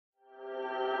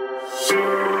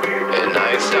And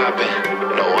I ain't stopping,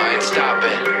 no I ain't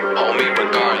stopping, homie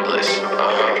regardless,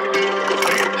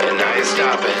 And I ain't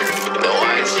stopping, no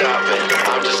I ain't stopping,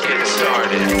 I'm just getting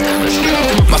started, let's go.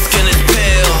 My skin is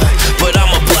pale, but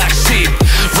I'm a black sheep,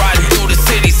 riding through the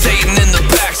city, Satan in the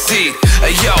backseat.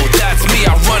 Hey yo, that's me,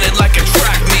 I run it like a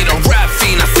track meet, a rap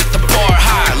fiend, I set the bar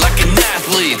high like an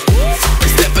athlete.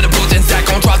 Step in the booth and Zach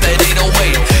gon' drop that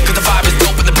 808, cause the vibe is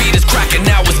dope and the beat is cracking,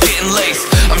 now it's getting laced.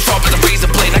 I'm sharp as a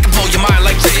razor blade, I can blow your mind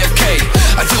like JFK.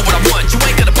 I do what I want, you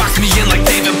ain't gonna box me in like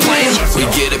David Blaine. We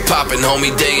get it poppin',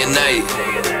 homie, day and night.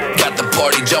 Got the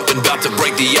party jumping, about to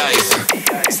break the ice.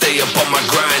 Stay up on my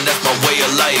grind, that's my way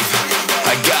of life.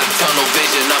 I got tunnel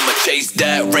vision, I'ma chase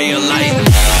that ray of light.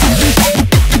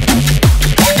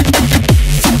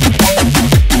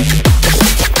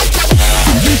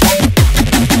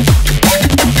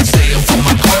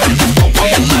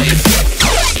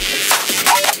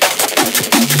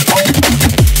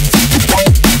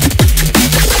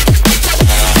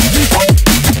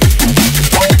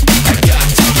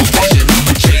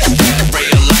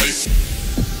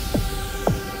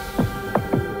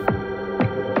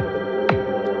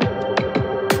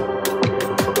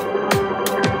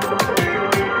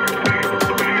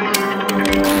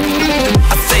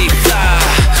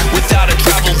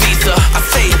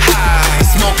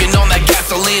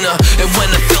 And when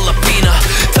a Filipina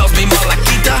tells me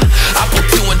Malakita, I put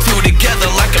two and two together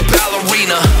like a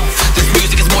ballerina. This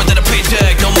music is more than a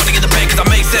paycheck, no money in the bank cause I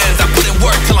make sense. I put in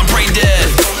work till I'm brain dead.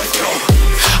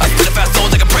 I spit a fast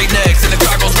soul like a break next, and the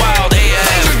crowd goes wild.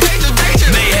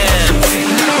 Mayhem.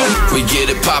 We get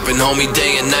it poppin', homie,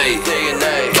 day and night.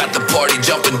 Got the party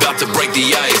jumping, about to break the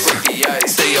ice.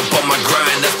 Stay up on my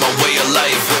grind, that's my way of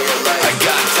life. I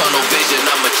got tunnel vision,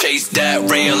 I'ma chase that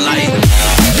ray of light.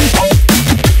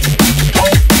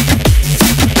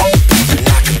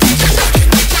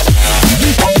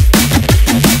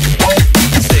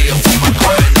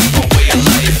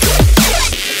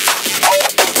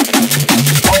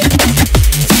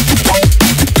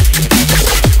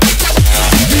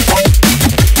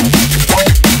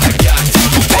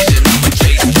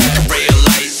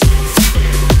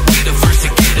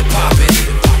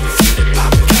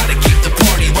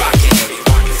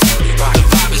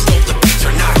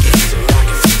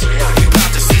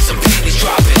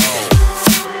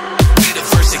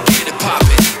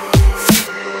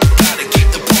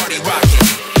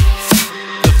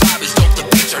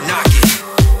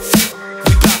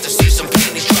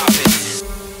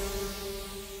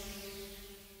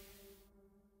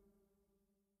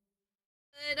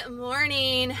 Good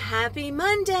morning, happy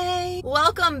Monday.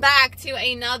 Welcome back to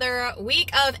another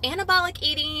week of anabolic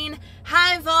eating,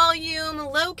 high volume,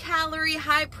 low calorie,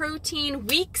 high protein,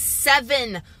 week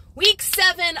 7. Week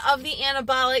 7 of the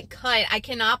Anabolic Cut. I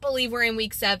cannot believe we're in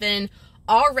week 7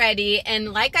 already.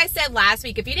 And like I said last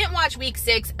week, if you didn't watch week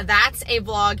 6, that's a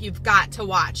vlog you've got to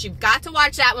watch. You've got to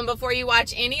watch that one before you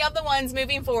watch any of the ones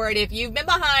moving forward. If you've been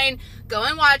behind, go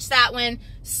and watch that one.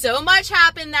 So much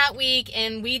happened that week,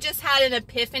 and we just had an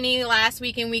epiphany last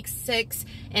week in week 6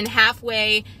 and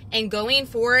halfway, and going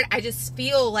forward, I just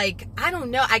feel like, I don't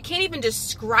know, I can't even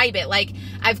describe it. Like,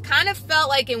 I've kind of felt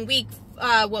like in week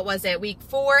week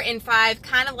 4 and 5,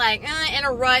 kind of like in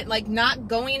a rut, like not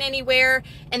going anywhere,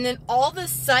 and then all of a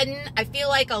sudden I feel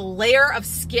like a layer of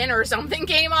skin or something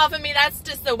came off of me. That's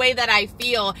just the way that I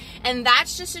feel, and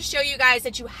that's just to show you guys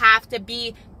that you have to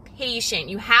be patient.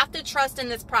 You have to trust in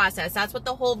this process. That's what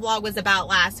the whole vlog was about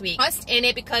last week. Trust in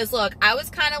it, because look, I was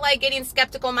kind of like getting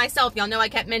skeptical myself. Y'all know I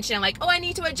kept mentioning like, oh, I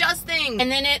need to adjust things, and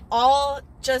then it all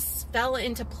just fell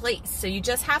into place. So you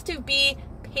just have to be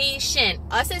patient.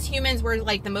 Us as humans, we're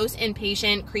like the most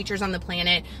impatient creatures on the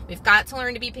planet. We've got to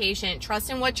learn to be patient. Trust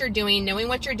in what you're doing. Knowing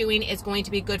what you're doing is going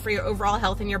to be good for your overall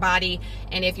health in your body.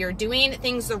 And if you're doing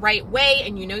things the right way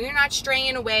and you know you're not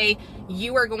straying away,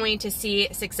 you are going to see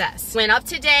success. Went up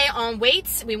today on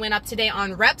weights. We went up today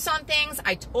on reps on things.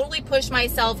 I totally pushed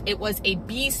myself. It was a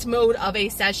beast mode of a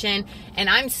session, and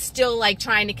I'm still like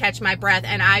trying to catch my breath,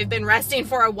 and I've been resting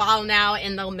for a while now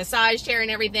in the massage chair and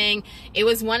everything. It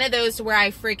was one of those where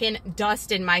I freaking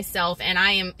dusted myself, and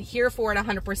I am here for it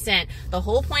 100%. The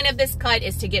whole point of this cut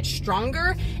is to get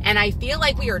stronger, and I feel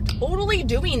like we are totally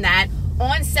doing that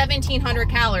on 1,700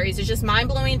 calories. It's just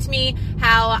mind-blowing to me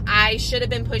how I should have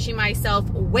been pushing myself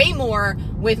way more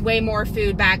with way more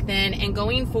food back then, and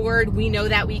going forward we know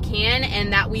that we can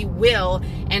and that we will,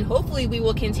 and hopefully we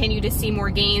will continue to see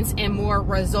more gains and more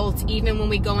results even when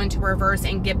we go into reverse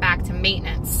and get back to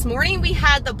maintenance. This morning we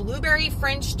had the blueberry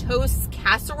French toast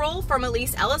casserole from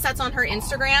Elise Ellis. That's on her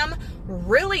Instagram.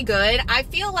 Really good. I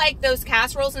feel like those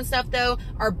casseroles and stuff though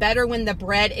are better when the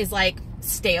bread is like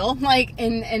stale, like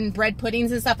in bread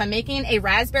puddings and stuff. I'm making a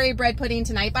raspberry bread pudding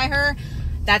tonight by her.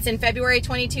 That's in February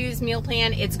 22's meal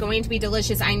plan. It's going to be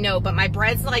delicious, I know, but my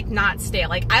bread's like not stale.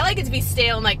 Like I like it to be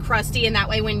stale and like crusty, and that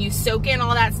way when you soak in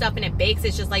all that stuff and it bakes,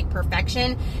 it's just like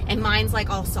perfection. And mine's like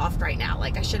all soft right now.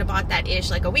 Like I should have bought that ish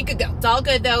like a week ago. It's all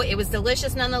good though. It was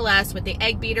delicious nonetheless with the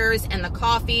egg beaters and the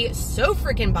coffee. So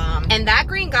freaking bomb. And that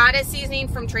Green Goddess seasoning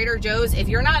from Trader Joe's, if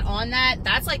you're not on that,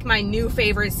 that's like my new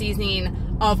favorite seasoning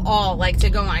of all, like to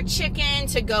go on chicken,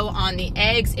 to go on the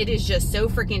eggs. It is just so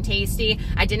freaking tasty.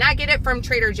 I did not get it from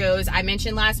Trader Joe's. I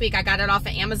mentioned last week I got it off of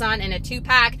Amazon in a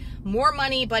 2-pack. More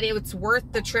money, but it's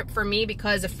worth the trip for me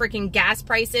because the freaking gas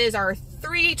prices are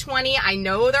 $3.20. I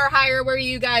know they're higher where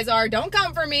you guys are. Don't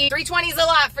come for me. $3.20 is a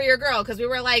lot for your girl because we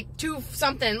were like $2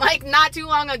 something like not too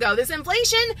long ago. This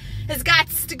inflation has got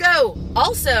to go.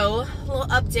 Also, a little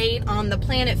update on the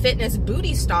Planet Fitness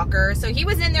booty stalker. So he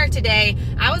was in there today.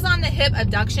 I was on the hip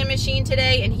abduction machine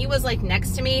today and he was like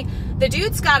next to me. The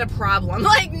dude's got a problem.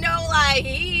 Like no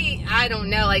lie, I don't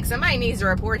know, like somebody needs to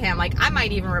report him. Like I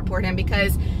might even report him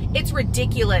because it's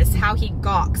ridiculous how he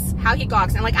gawks.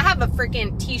 And like I have a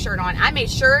freaking t-shirt on. I made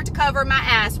sure to cover my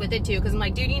ass with it too because I'm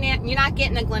like, dude, you're not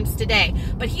getting a glimpse today.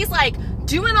 But he's like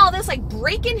doing all this, like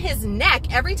breaking his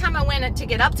neck every time I went to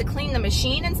get up to clean the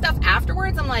machine and stuff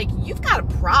afterwards. I'm like, you've got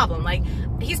a problem. Like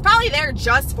he's probably there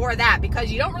just for that because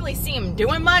you don't really see him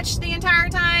doing much the entire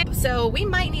time. So we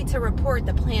might need to report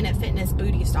the Planet Fitness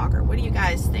booty stalker. What do you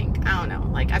guys think? I don't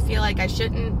know. Like I feel like I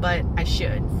shouldn't, but I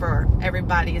should for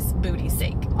everybody's booty's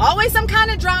sake. Always some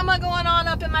kind of drama going on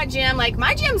up in my gym. Like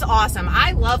my gym's awesome.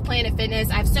 I love Planet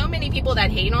Fitness. I have so many people that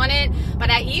hate on it,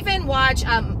 but I even watch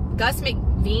Gus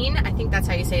McVean, I think that's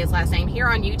how you say his last name, here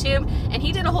on YouTube, and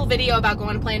he did a whole video about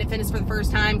going to Planet Fitness for the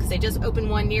first time because they just opened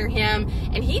one near him,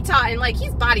 and he taught, and like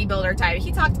he's bodybuilder type,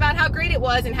 he talked about how great it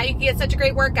was and how you can get such a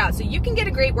great workout. So you can get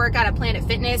a great workout at Planet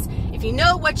Fitness if you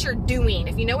know what you're doing.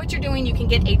 If you know what you're doing, you can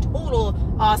get a total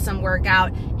awesome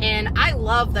workout. And I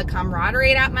love the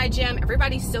camaraderie at my gym.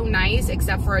 Everybody's so nice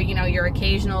except for, you know, your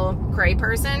occasional cray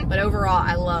person, but overall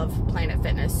I love Planet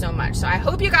Fitness so much. So I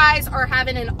hope you guys are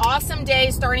having an awesome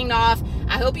day starting off.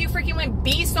 I hope you freaking went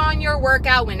beast on your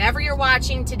workout whenever you're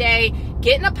watching today.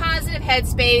 Get in a positive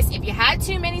headspace. If you had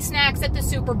too many snacks at the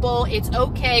Super Bowl, it's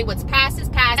okay. What's past is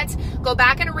past. Go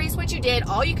back and erase what you did.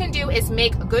 All you can do is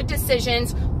make good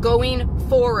decisions going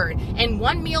forward. And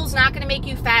one meal's not going to make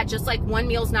you fat, just like one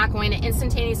meal's not going to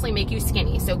instantaneously make you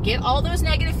skinny. So get all those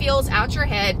negative feels out your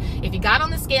head. If you got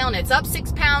on the scale and it's up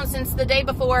 6 pounds since the day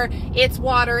before, it's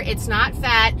water, it's not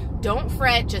fat. Don't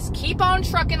fret, just keep on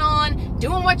trucking on,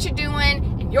 doing what you're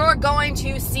doing, and you're going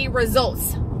to see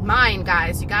results. Mind,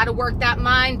 guys, you got to work that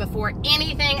mind before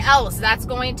anything else. That's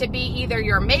going to be either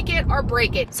your make it or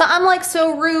break it. So I'm like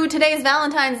so rude. Today's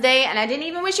Valentine's Day and I didn't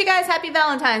even wish you guys happy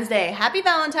Valentine's Day. Happy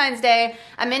Valentine's Day.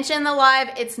 I mentioned in the live,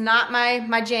 it's not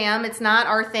my jam. It's not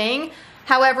our thing.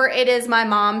 However, it is my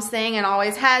mom's thing and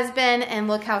always has been, and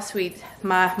look how sweet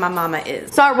my mama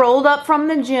is. So I rolled up from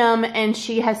the gym and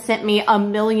she has sent me a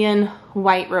million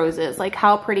white roses. Like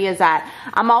how pretty is that?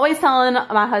 I'm always telling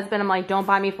my husband, I'm like, don't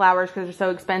buy me flowers because they're so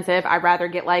expensive. I'd rather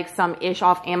get like some ish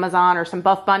off Amazon or some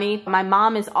Buff Bunny. My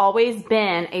mom has always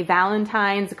been a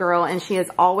Valentine's girl and she has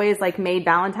always like made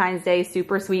Valentine's Day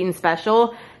super sweet and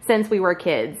special since we were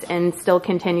kids and still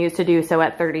continues to do so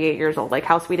at 38 years old. Like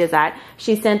how sweet is that?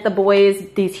 She sent the boys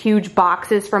these huge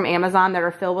boxes from Amazon that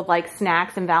are filled with like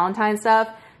snacks and Valentine's stuff.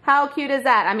 How cute is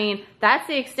that? I mean, that's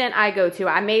the extent I go to.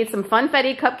 I made some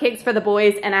funfetti cupcakes for the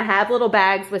boys and I have little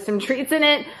bags with some treats in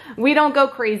it. We don't go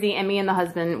crazy, and me and the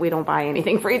husband, we don't buy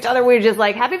anything for each other. We're just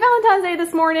like, happy Valentine's Day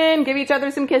this morning, give each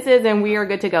other some kisses, and we are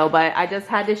good to go. But I just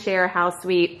had to share how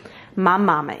sweet my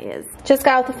mama is. Just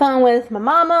got off the phone with my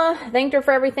mama. Thanked her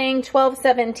for everything.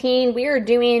 12/17. We are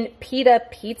doing pita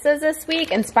pizzas this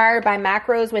week, inspired by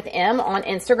Macros with M on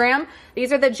Instagram.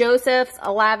 These are the Joseph's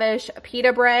Lavish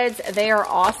pita breads. They are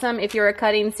awesome if you're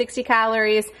cutting 60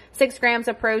 calories, 6 grams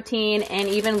of protein, and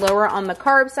even lower on the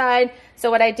carb side. So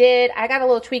what I did, I got a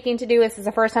little tweaking to do. This is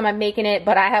the first time I'm making it,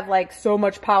 but I have like so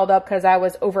much piled up because I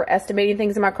was overestimating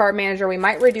things in my carb manager. We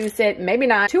might reduce it, maybe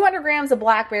not. 200 grams of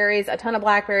blackberries, a ton of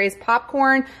blackberries,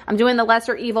 popcorn. I'm doing the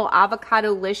Lesser Evil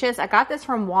Avocado-licious. I got this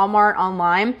from Walmart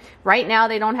online. Right now,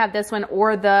 they don't have this one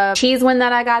or the cheese one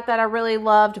that I got that I really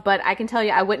loved, but I can tell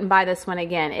you I wouldn't buy this one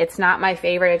again. It's not my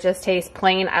favorite. It just tastes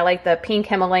plain. I like the pink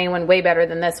Himalayan one way better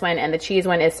than this one, and the cheese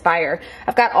one is fire.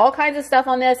 I've got all kinds of stuff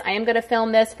on this. I am going to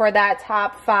film this for that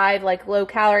top 5 like low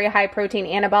calorie, high protein,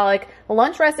 anabolic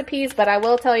lunch recipes, but I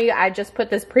will tell you, I just put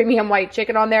this premium white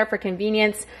chicken on there for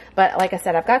convenience. But like I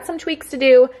said, I've got some tweaks to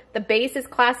do. The base is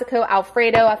Classico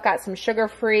Alfredo. I've got some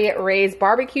sugar-free raised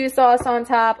barbecue sauce on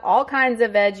top, all kinds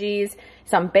of veggies,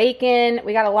 some bacon.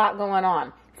 We got a lot going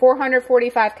on.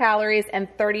 445 calories and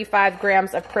 35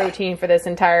 grams of protein for this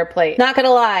entire plate. Not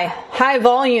gonna lie, high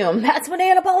volume. That's what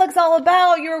Anabolic's all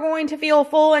about. You're going to feel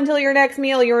full until your next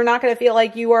meal. You're not gonna feel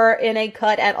like you are in a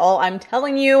cut at all. I'm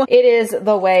telling you, it is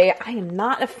the way. I am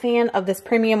not a fan of this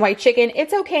premium white chicken.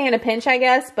 It's okay in a pinch, I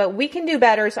guess, but we can do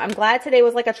better. So I'm glad today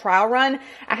was like a trial run.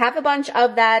 I have a bunch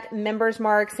of that Members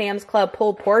Mark Sam's Club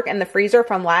pulled pork in the freezer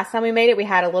from last time we made it. We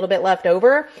had a little bit left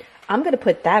over. I'm going to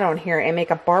put that on here and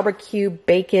make a barbecue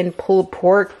bacon pulled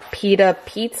pork pita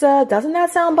pizza. Doesn't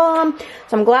that sound bomb?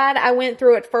 So I'm glad I went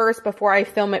through it first before I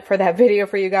film it for that video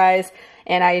for you guys.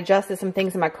 And I adjusted some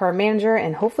things in my carb manager,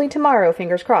 and hopefully tomorrow,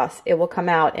 fingers crossed, it will come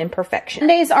out in perfection.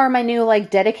 Mondays are my new like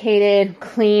dedicated,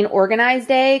 clean, organized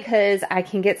day because I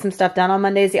can get some stuff done on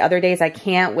Mondays. The other days I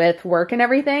can't with work and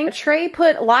everything. Trey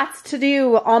put lots to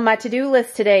do on my to-do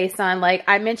list today, son. Like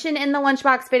I mentioned in the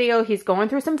lunchbox video, he's going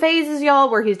through some phases,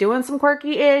 y'all, where he's doing some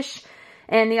quirky-ish.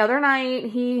 And the other night,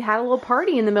 he had a little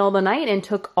party in the middle of the night and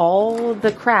took all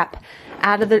the crap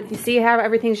out of the, you see how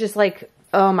everything's just like,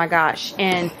 oh my gosh.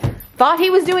 And thought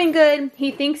he was doing good. He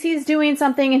thinks he's doing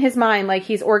something in his mind, like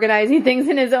he's organizing things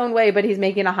in his own way, but he's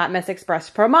making a hot mess express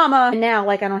for mama. And now,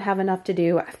 like, I don't have enough to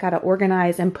do. I've got to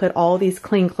organize and put all these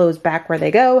clean clothes back where they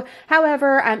go.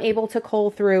 However, I'm able to cull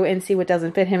through and see what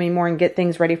doesn't fit him anymore and get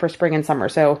things ready for spring and summer.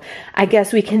 So I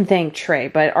guess we can thank Trey.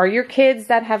 But are your kids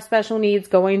that have special needs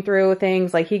going through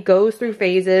things? Like, he goes through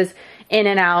phases in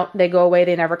and out. They go away.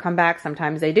 They never come back.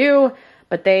 Sometimes they do,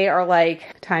 but they are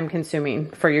like time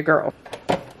consuming for your girl.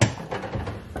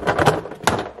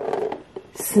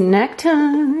 Snack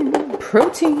time,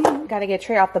 protein. Gotta get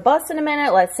Trey off the bus in a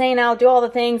minute. Let's say now, do all the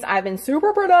things. I've been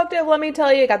super productive, let me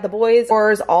tell you. Got the boys'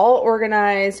 drawers all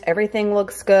organized. Everything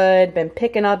looks good. Been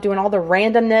picking up, doing all the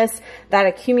randomness that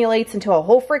accumulates into a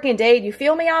whole freaking day. You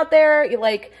feel me out there? You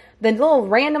like the little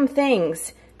random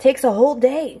things. Takes a whole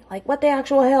day. Like, what the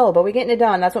actual hell? But we're getting it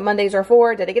done. That's what Mondays are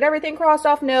for. Did I get everything crossed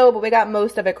off? No, but we got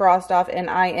most of it crossed off,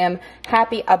 and I am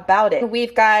happy about it.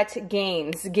 We've got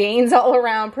gains. Gains all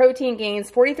around. Protein gains.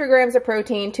 43 grams of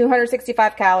protein,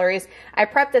 265 calories. I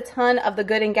prepped a ton of the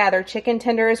Good and Gather chicken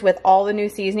tenders with all the new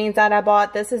seasonings that I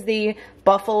bought. This is the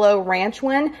Buffalo Ranch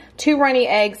one. 2 runny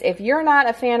eggs. If you're not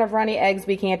a fan of runny eggs,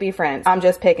 we can't be friends. I'm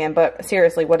just picking, but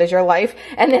seriously, what is your life?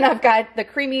 And then I've got the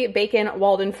creamy bacon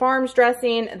Walden Farms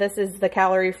dressing. This is the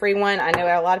calorie-free one. I know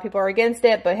a lot of people are against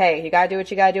it, but hey, you gotta do what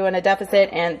you gotta do in a deficit,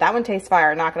 and that one tastes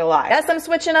fire, not gonna lie. Yes, I'm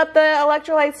switching up the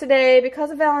electrolytes today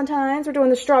because of Valentine's. We're doing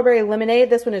the strawberry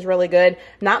lemonade. This one is really good.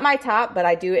 Not my top, but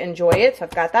I do enjoy it, so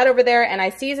I've got that over there, and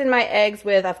I season my eggs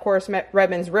with, of course,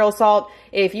 Redmond's real salt.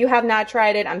 If you have not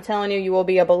tried it, I'm telling you, you will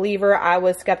be a believer. I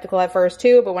was skeptical at first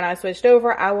too, but when I switched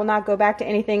over, I will not go back to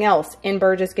anything else.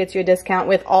 NBURGESS gets you a discount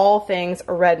with all things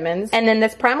Redmond's. And then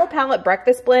this Primal Palate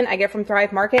breakfast blend I get from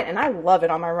Thrive Market, and I love it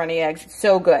on my runny eggs. It's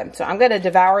so good. So I'm gonna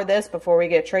devour this before we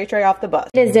get Trey off the bus.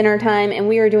 It is dinner time, and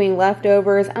we are doing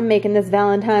leftovers. I'm making this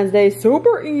Valentine's Day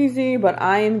super easy, but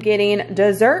I am getting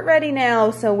dessert ready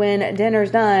now. So when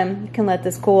dinner's done, you can let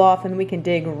this cool off and we can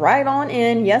dig right on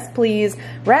in. Yes, please.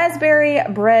 Raspberry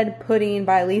bread pudding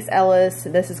by Lise Ellis.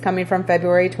 This is coming from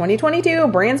February 2022,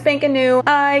 brand spanking new.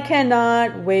 I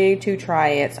cannot wait to try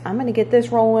it. So I'm gonna get this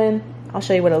rolling. I'll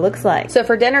show you what it looks like. So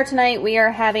for dinner tonight, we are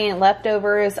having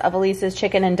leftovers of Elise's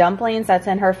chicken and dumplings. That's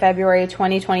in her February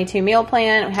 2022 meal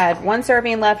plan. We had 1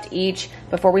 serving left each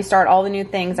before we start all the new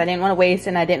things. I didn't want to waste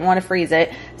and I didn't want to freeze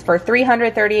it. It's for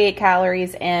 338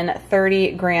 calories and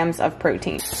 30 grams of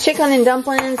protein. Chicken and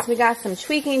dumplings, we got some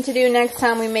tweaking to do next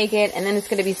time we make it, and then it's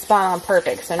gonna be spot on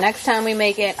perfect. So next time we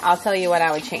make it, I'll tell you what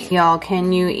I would change. Y'all,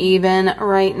 can you even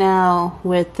right now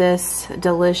with this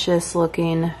delicious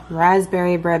looking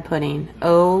raspberry bread pudding?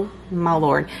 Oh my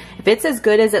Lord. If it's as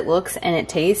good as it looks and it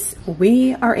tastes,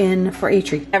 we are in for a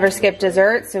treat. Never skip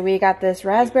dessert, so we got this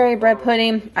raspberry bread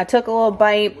pudding. I took a little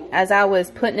bite as I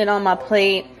was putting it on my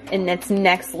plate, and it's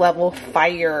next level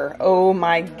fire. Oh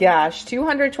my gosh.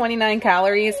 229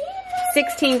 calories,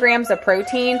 16 grams of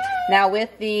protein. Now with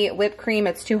the whipped cream,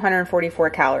 it's 244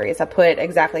 calories. I put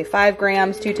exactly 5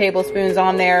 grams, 2 tablespoons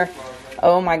on there.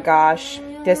 Oh my gosh.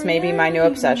 This may be my new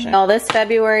obsession. Now this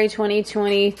February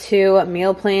 2022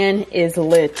 meal plan is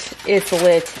lit. It's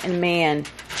lit, and man,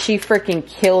 she freaking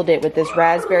killed it with this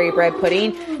raspberry bread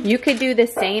pudding. You could do the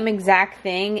same exact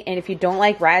thing, and if you don't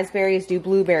like raspberries, do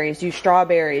blueberries, do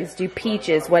strawberries, do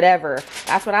peaches, whatever.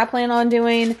 That's what I plan on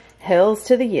doing. Hells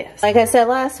to the yes. Like I said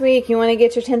last week, you want to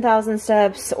get your 10,000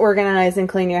 steps organized and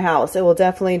clean your house. It will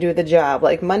definitely do the job.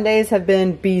 Like Mondays have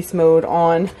been beast mode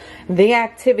on the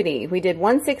activity. We did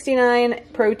 169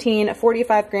 protein,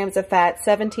 45 grams of fat,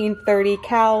 1730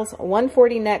 calories,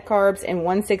 140 net carbs, and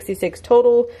 166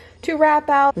 total. To wrap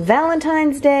out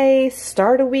Valentine's Day,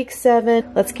 start of week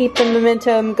 7. Let's keep the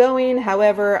momentum going.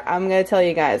 However, I'm going to tell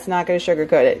you guys, not going to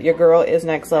sugarcoat it. Your girl is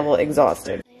next level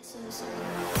exhausted.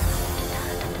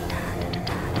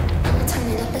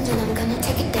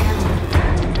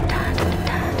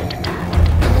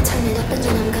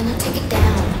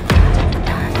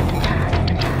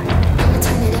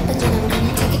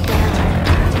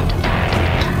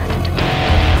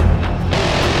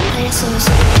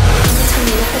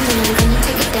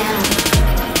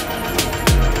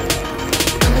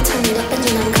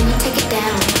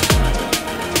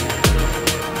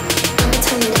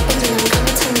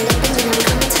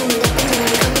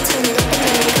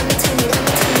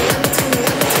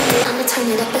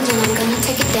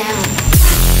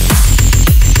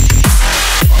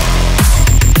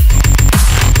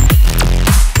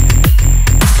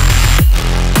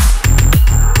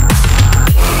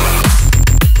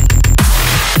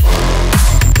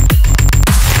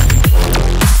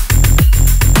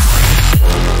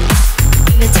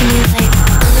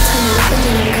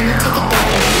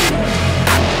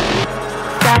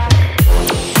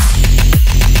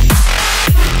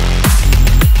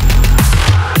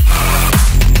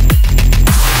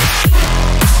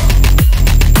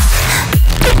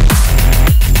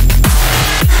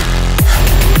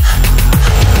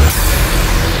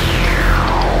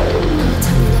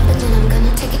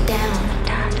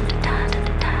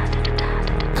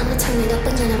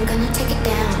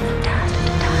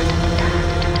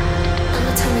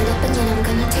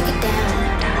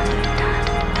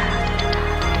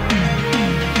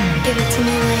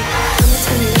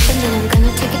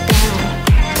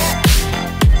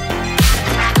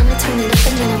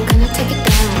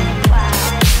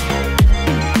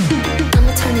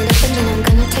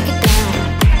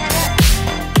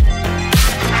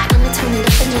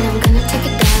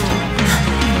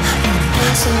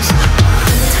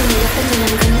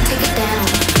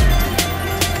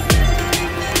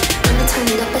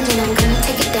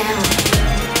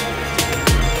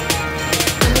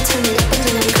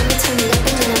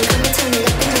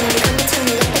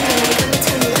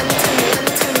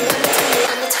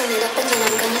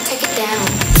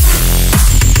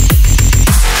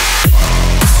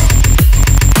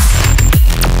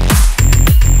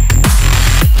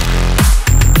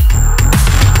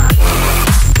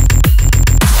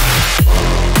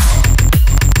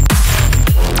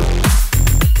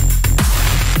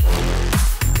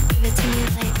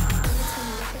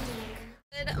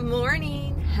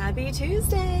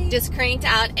 Just cranked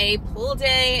out a pull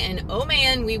day, and oh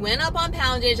man, we went up on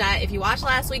poundage. If you watched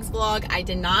last week's vlog, I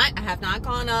have not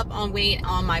gone up on weight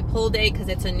on my pull day because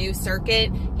it's a new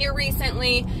circuit here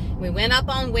recently. We went up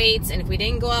on weights, and if we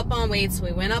didn't go up on weights,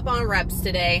 we went up on reps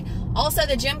today. Also,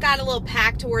 the gym got a little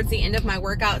packed towards the end of my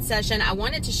workout session. I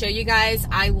wanted to show you guys,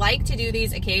 I like to do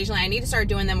these occasionally. I need to start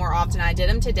doing them more often. I did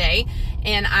them today,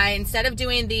 and instead of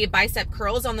doing the bicep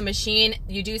curls on the machine,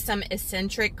 you do some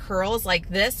eccentric curls like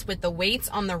this with the weights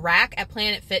on the rack at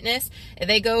Planet Fitness.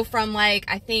 They go from like,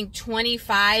 I think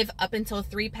 25 up until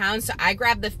 3 pounds. So I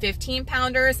grab the 15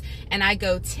 pounders and I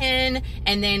go 10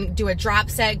 and then do a drop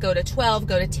set, go to 12,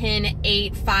 go to 10,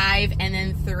 8, 5, and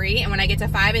then 3. And when I get to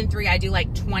 5 and 3, I do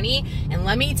like 20. And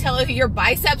let me tell you, your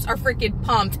biceps are freaking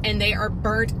pumped and they are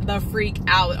burnt the freak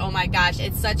out. Oh my gosh,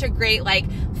 it's such a great like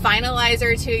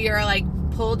finalizer to your like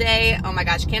pull day. Oh my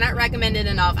gosh, cannot recommend it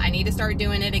enough. I need to start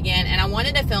doing it again, and I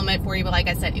wanted to film it for you, but like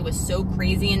I said, it was so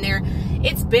crazy in there.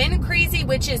 It's been crazy,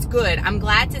 which is good. I'm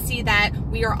glad to see that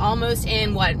we are almost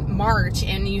in what, March,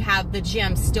 and you have the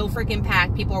gym still freaking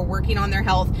packed. People are working on their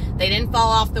health. They didn't fall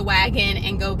off the wagon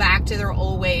and go back to their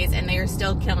old ways, and they are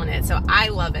still killing it. So I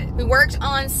love it. We worked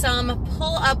on some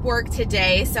pull-up work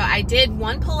today. So I did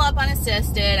one pull-up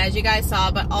unassisted, as you guys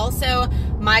saw, but also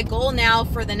my goal now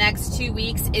for the next 2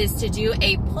 weeks is to do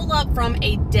a pull-up from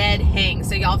a dead hang.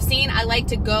 So y'all have seen I like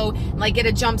to go like get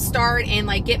a jump start and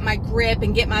like get my grip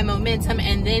and get my momentum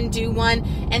and then do one,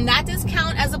 and that does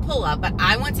count as a pull-up, but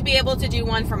I want to be able to do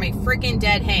one from a freaking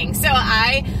dead hang. So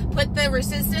I put the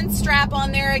resistance strap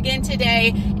on there again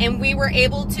today, and we were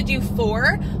able to do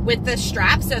 4 with the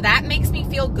strap. So that makes me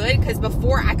feel good, because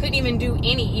before I couldn't even do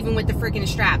any, even with the freaking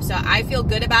strap. So I feel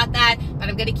good about that, but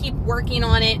I'm gonna keep working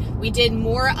on it. We did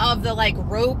more of the like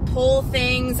rope pull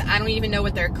things. I don't even know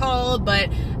what they're called, but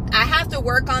I have to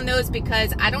work on those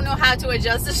because I don't know how to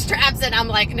adjust the straps, and I'm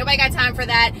like, nobody got time for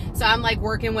that. So I'm like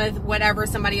working with whatever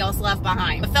somebody else left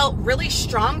behind. I felt really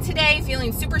strong today,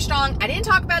 feeling super strong. I didn't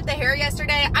talk about the hair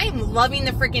yesterday. I am loving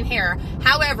the freaking hair.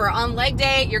 However, on leg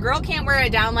day, your girl can't wear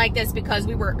it down like this because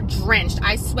we were drenched.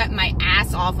 I sweat my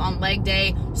ass off on leg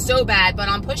day so bad, but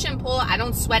on push and pull, I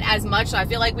don't sweat as much. So I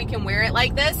feel like we can wear it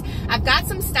like this. I've got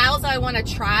some styles that I want to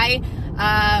try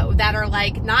that are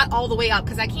like not all the way up,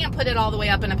 because I can't put it all the way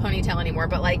up in a ponytail anymore,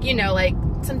 but like, you know, like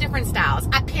some different styles.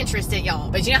 I Pinterest it,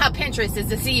 y'all, but you know how Pinterest is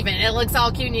deceiving. It looks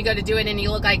all cute and you go to do it and you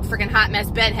look like freaking hot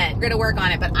mess bedhead. We're gonna work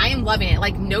on it, but I am loving it.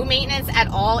 Like no maintenance at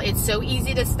all. It's so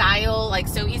easy to style, like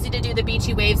so easy to do the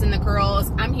beachy waves and the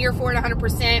curls. I'm here for it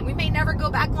 100%. We may never go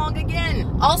back long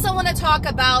again. Also want to talk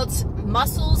about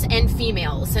muscles and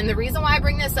females, and the reason why I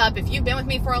bring this up, if you've been with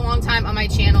me for a long time on my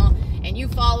channel and you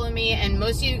follow me, and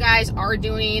most of you guys are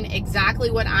doing exactly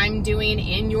what I'm doing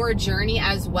in your journey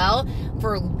as well,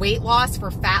 for weight loss, for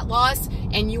fat loss,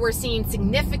 and you are seeing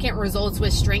significant results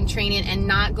with strength training and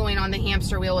not going on the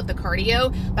hamster wheel with the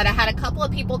cardio. But I had a couple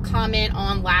of people comment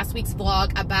on last week's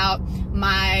vlog about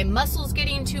my muscles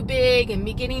getting too big and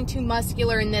me getting too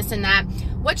muscular and this and that.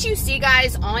 What you see,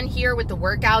 guys, on here with the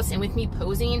workouts and with me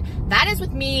posing, that is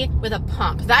with me with a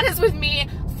pump. That is with me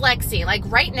flexing. Like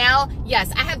right now,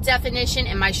 yes, I have definition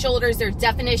in my shoulders, there's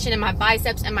definition in my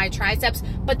biceps and my triceps,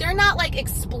 but they're not like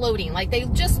exploding. Like they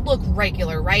just look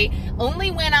regular, right? Only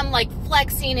when I'm like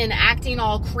flexing and acting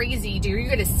all crazy do you're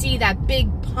gonna see that big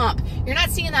pump. You're not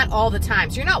seeing that all the time.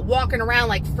 So you're not walking around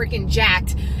like freaking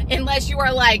jacked unless you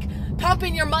are like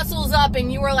pumping your muscles up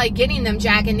and you are like getting them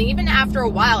jacked. And even after a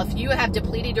while, if you have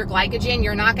depleted your glycogen,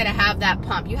 you're not going to have that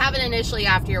pump. You have it initially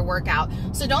after your workout.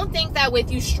 So don't think that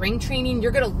with you strength training,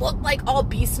 you're going to look like all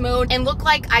beast mode and look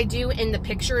like I do in the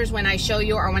pictures when I show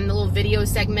you, or when the little video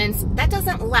segments. That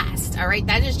doesn't last. All right.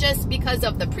 That is just because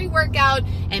of the pre-workout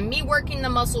and me working the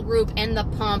muscle group and the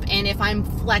pump, and if I'm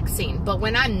flexing. But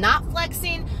when I'm not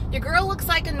flexing, your girl looks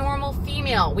like a normal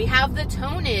female. We have the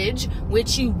tonnage,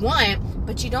 which you want,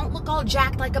 but you don't look all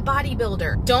jacked like a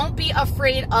bodybuilder. Don't be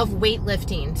afraid of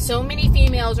weightlifting. So many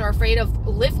females are afraid of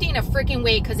lifting a freaking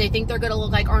weight because they think they're gonna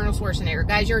look like Arnold Schwarzenegger.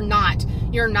 Guys, you're not.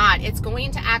 You're not. It's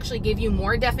going to actually give you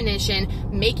more definition,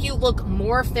 make you look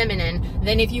more feminine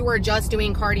than if you were just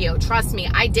doing cardio. Trust me,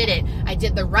 I did it. I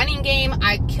did the running game.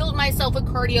 I killed myself with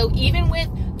cardio, even with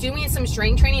doing some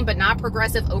strength training, but not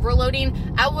progressive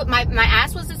overloading. My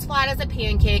ass was as flat as a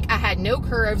pancake. I had no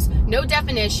curves, no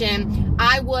definition.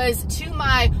 I was to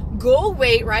my goal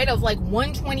weight, right, of like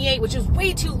 128, which is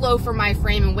way too low for my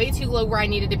frame and way too low where I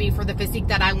needed to be for the physique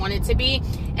that I wanted to be.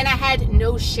 And I had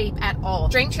no shape at all.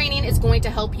 Strength training is going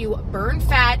to help you burn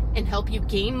fat and help you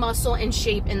gain muscle and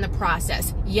shape in the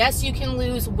process. Yes, you can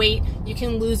lose weight. You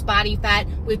can lose body fat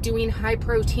with doing high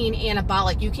protein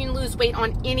anabolic. You can lose weight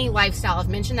on any lifestyle. I've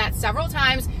mentioned that several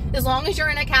times, as long as you're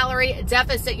in a calorie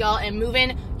deficit, y'all, and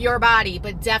moving your body.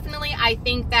 But definitely, I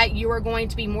think that you are going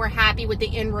to be more happy with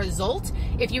the end result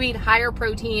if you eat higher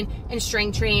protein and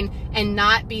strength train and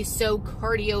not be so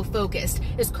cardio focused.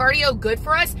 Is cardio good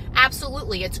for us?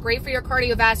 Absolutely. It's great for your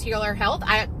cardiovascular health.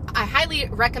 I highly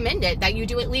recommend it, that you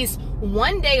do at least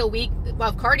one day a week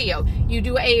of cardio. You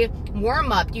do a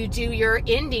warm-up, you do your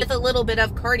indie with a little bit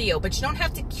of cardio, but you don't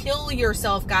have to kill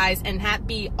yourself, guys, and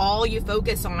be all you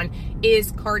focus on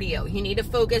is cardio. You need to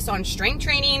focus on strength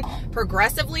training.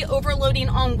 Progressively overloading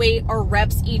on weight or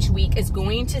reps each week is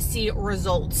going to see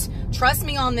results. Trust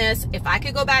me on this. If I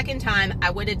could go back in time, I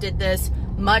would have did this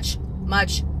much,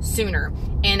 much sooner.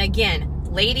 And again,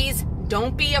 ladies,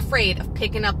 don't be afraid of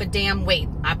picking up a damn weight.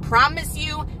 I promise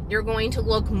you, you're going to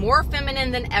look more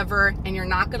feminine than ever, and you're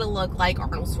not going to look like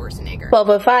Arnold Schwarzenegger.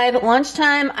 12:05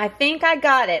 lunchtime. I think I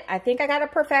got it. I think I got to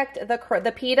perfect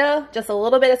the pita just a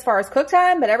little bit as far as cook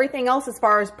time, but everything else as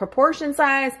far as proportion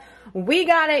size, we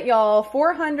got it, y'all.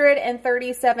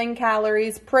 437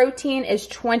 calories. Protein is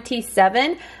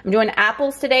 27. I'm doing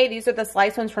apples today. These are the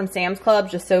sliced ones from Sam's Club.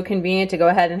 Just so convenient to go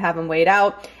ahead and have them weighed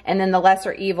out. And then the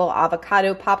lesser evil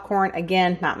avocado popcorn.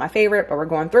 Again, not my favorite, but we're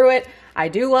going through it. I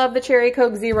do love the Cherry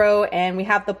Coke Zero, and we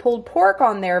have the pulled pork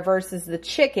on there versus the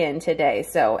chicken today.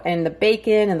 So, and the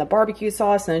bacon and the barbecue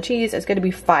sauce and the cheese, it's going to be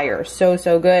fire. So,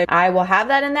 so good. I will have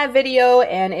that in that video,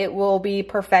 and it will be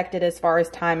perfected as far as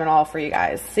time and all for you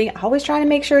guys. See, I always try to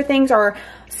make sure things are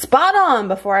spot on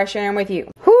before I share them with you.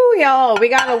 Whew. Y'all, we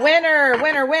got a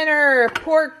winner,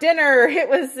 pork dinner. It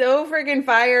was so freaking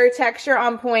fire. Texture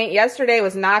on point. Yesterday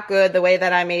was not good the way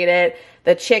that I made it.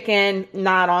 The chicken,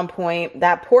 not on point.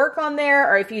 That pork on there,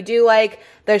 or if you do like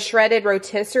the shredded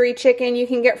rotisserie chicken you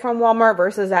can get from Walmart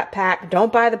versus that pack,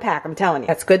 don't buy the pack, I'm telling you.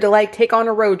 That's good to like take on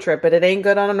a road trip, but it ain't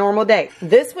good on a normal day.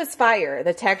 This was fire.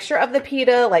 The texture of the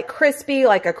pita, like crispy,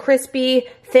 like a crispy,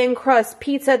 thin crust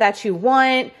pizza that you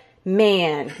want.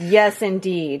 Man, yes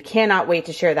indeed. Cannot wait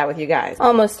to share that with you guys.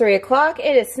 Almost 3 o'clock.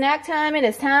 It is snack time. It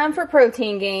is time for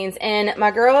protein gains. And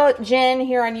my girl Jen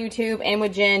here on YouTube, and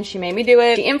with Jen, she made me do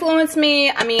it. She influenced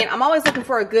me. I mean, I'm always looking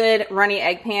for a good runny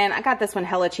egg pan. I got this one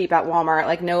hella cheap at Walmart,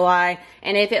 like no lie.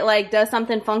 And if it like does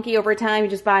something funky over time, you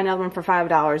just buy another one for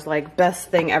 $5. Like best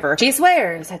thing ever. She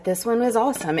swears that this one was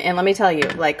awesome. And let me tell you,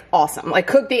 like awesome. Like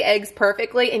cook the eggs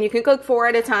perfectly, and you can cook 4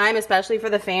 at a time, especially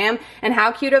for the fam. And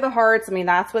how cute are the hearts? I mean,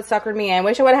 that's what suckered me in.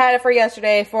 Wish I would have had it for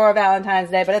yesterday for Valentine's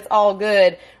Day, but it's all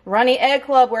good. Runny Egg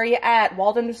Club, where you at?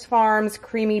 Walden's Farms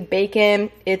creamy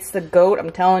bacon. It's the GOAT,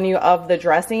 I'm telling you, of the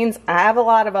dressings. I have a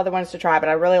lot of other ones to try, but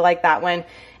I really like that one.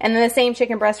 And then the same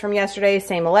chicken breast from yesterday,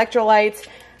 same electrolytes,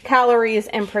 calories,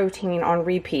 and protein on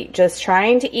repeat. Just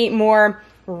trying to eat more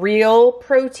real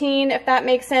protein, if that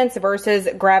makes sense, versus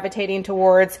gravitating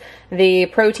towards the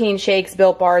protein shakes,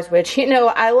 Built Bars, which, you know,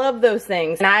 I love those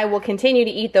things. And I will continue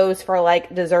to eat those for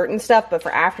like dessert and stuff, but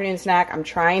for afternoon snack, I'm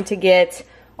trying to get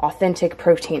authentic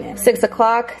protein in. 6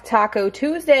 o'clock, Taco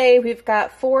Tuesday. We've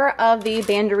got 4 of the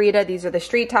Banderita. These are the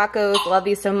street tacos. Love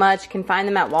these so much. Can find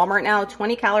them at Walmart now.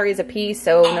 20 calories a piece,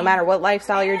 so no matter what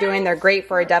lifestyle you're doing, they're great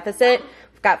for a deficit.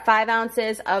 Got 5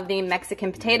 ounces of the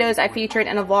Mexican potatoes I featured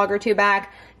in a vlog or 2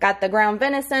 back. Got the ground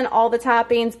venison, all the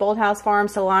toppings, Bolthouse Farm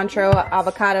cilantro,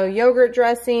 avocado yogurt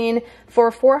dressing for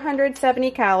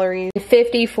 470 calories,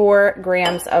 54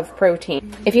 grams of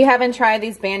protein. If you haven't tried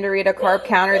these Banderita Carb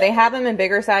Counter, they have them in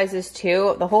bigger sizes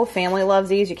too. The whole family loves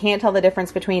these. You can't tell the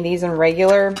difference between these and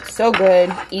regular. So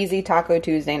good. Easy Taco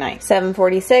Tuesday night.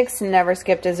 7:46, never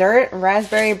skip dessert.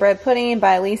 Raspberry bread pudding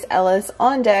by Elise Ellis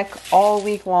on deck all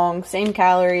week long. Same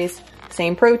calories,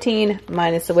 same protein,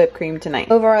 minus the whipped cream tonight.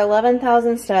 Over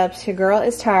 11,000 steps. Your girl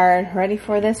is tired, ready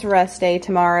for this rest day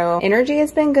tomorrow. Energy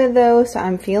has been good though, so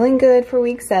I'm feeling good for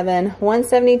week 7.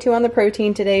 172 on the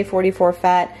protein today, 44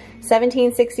 fat,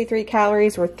 1763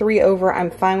 calories. We're 3 over.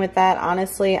 I'm fine with that.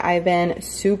 Honestly, I've been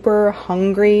super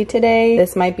hungry today.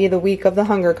 This might be the week of the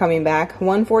hunger coming back.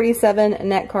 147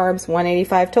 net carbs,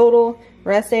 185 total.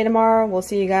 Rest day tomorrow. We'll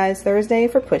see you guys Thursday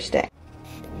for push day.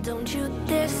 Don't you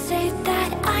dare say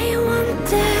that I wanted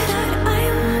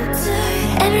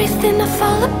everything to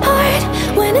fall apart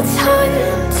when it's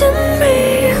haunting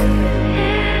me.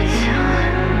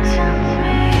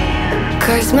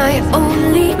 Cause my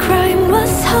only crime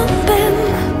was hoping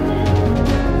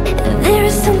there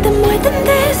is something more than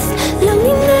this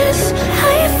loneliness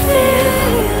I feel.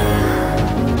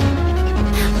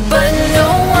 But no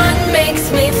one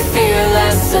makes me feel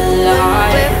less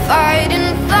alive. We're fighting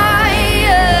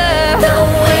fire. The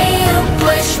way you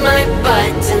push my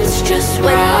buttons just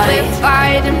right. We're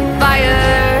fighting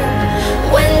fire.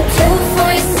 When 2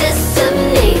 voices of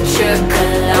nature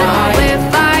collide. We're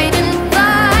fighting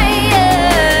fire.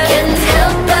 Can't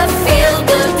help but feel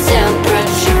the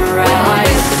temperature rise.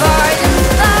 We're fighting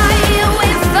fire.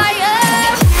 We're fire.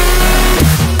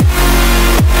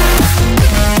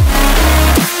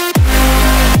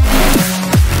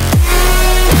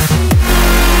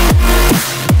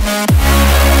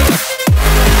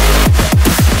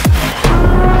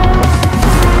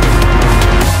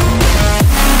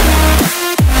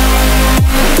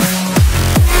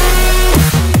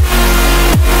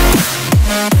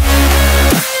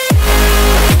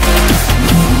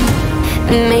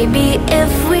 Maybe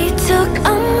if we took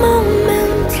a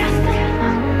moment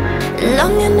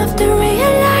long enough to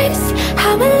realize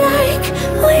how alike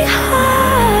we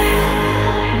are,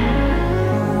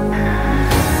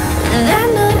 that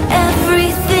not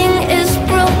everything is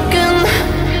broken.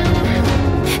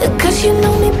 Cause you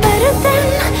know me better than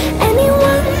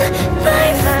anyone by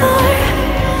far.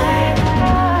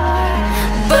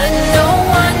 But no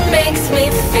one makes me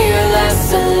feel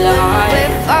less alive.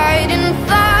 We're fighting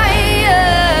fire.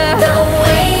 The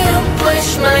way you push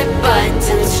my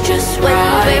buttons just right.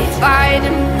 We're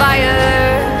fighting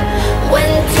fire.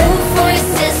 When 2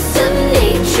 voices of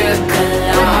nature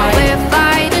collide. We're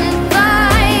fighting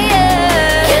fire.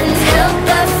 Can't help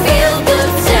but feel the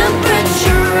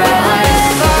temperature rise.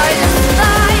 We're fighting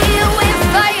fire. We're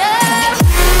fire.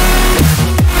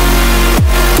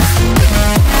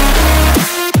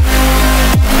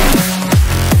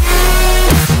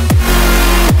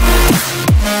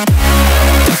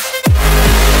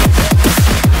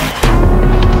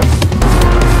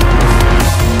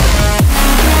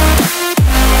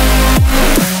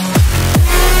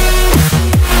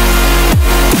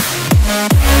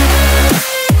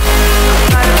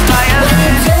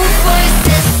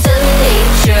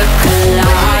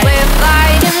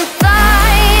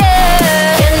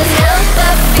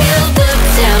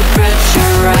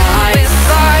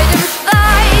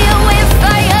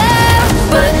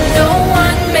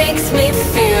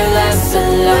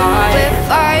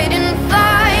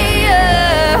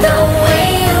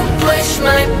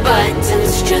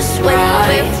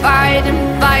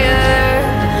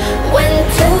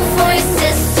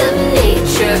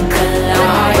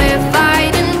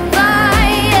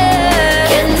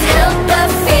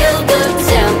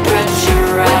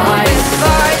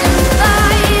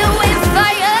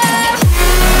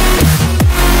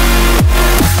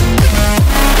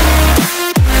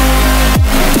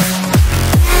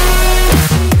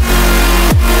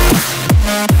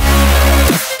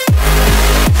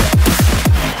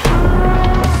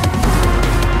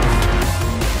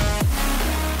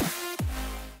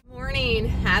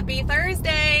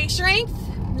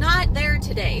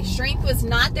 was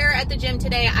not there at the gym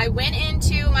today. I went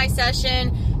into my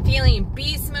session feeling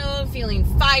beast mode, feeling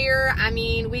fire. I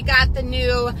mean, we got the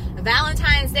new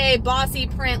Valentine's Day bossy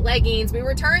print leggings. We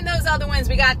returned those other ones.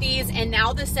 We got these, and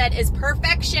now the set is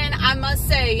perfection. I must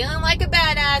say, feeling like a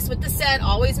badass with the set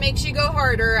always makes you go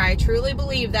harder. I truly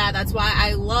believe that. That's why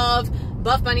I love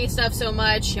Buff Bunny stuff so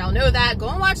much. Y'all know that. Go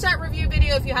and watch that review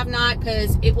video if you have not,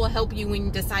 because it will help you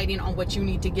when deciding on what you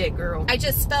need to get, girl. I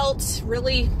just felt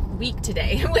really weak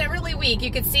today. Really weak.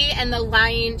 You could see in the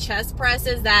lying chest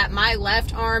presses that my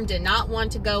left arm did not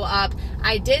want to go up.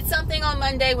 I did something on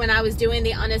Monday when I was doing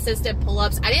the unassisted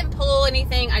pull-ups. I didn't pull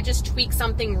anything. I just tweaked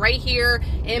something right here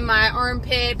in my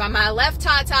armpit by my left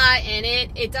tata, and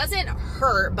it doesn't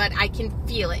hurt, but I can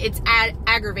feel it. It's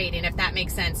aggravating, if that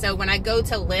makes sense. So when I go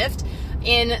to lift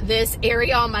in this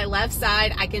area on my left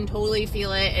side, I can totally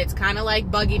feel it. It's kind of like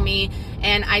bugging me,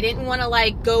 and I didn't want to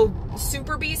like go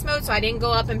super beast mode, so I didn't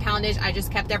go up in poundage. I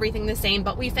just kept everything the same,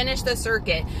 but we finished the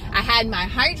circuit. I had my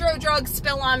HYDROJUG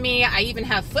spill on me. I even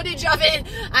have footage of it.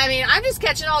 I mean, I'm just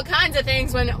catching all kinds of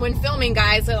things when filming,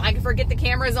 guys, so I can forget the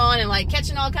cameras on and like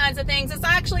catching all kinds of things. It's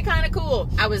actually kind of cool.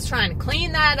 I was trying to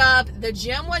clean that up. The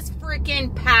gym was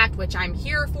freaking packed, which I'm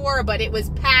here for, but it was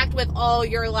packed with all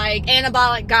your like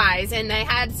anabolic guys, and they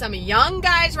had some young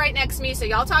guys right next to me. So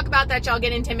y'all talk about that, y'all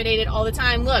get intimidated all the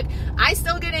time. Look, I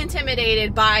still get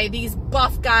intimidated by these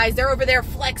buff guys. They're over there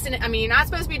flexing. I mean, you're not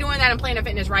supposed to be doing that in Planet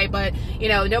Fitness, right? But you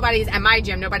know, nobody's at my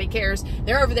gym, nobody cares.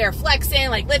 They're over there flexing,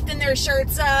 like lifting their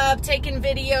shirts up, taking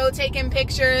video, taking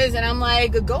pictures, and I'm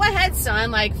like, go ahead,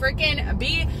 son, like freaking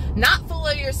be not full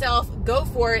of yourself, go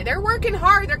for it. They're working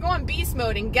hard, they're going beast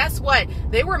mode, and guess what?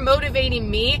 They were motivating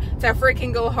me to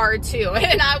freaking go hard too,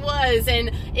 and I was,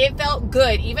 and it felt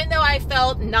good. Even though I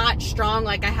felt not strong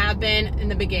like I have been in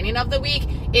the beginning of the week,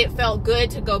 it felt good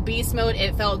to go beast mode.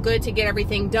 It felt good to get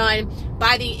everything done.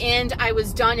 By the end, I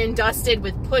was done and dusted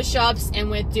with push-ups and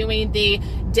with doing the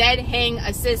dead hang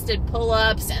assisted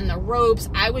pull-ups and the ropes.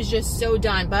 I was just so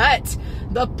done. But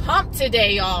the pump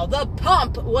today, y'all, the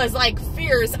pump was like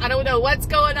fierce. I don't know what's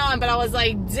going on, but I was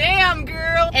like, damn,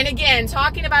 girl. And again,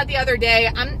 talking about the other day,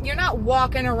 you're not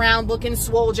walking around looking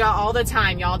swole jaw all the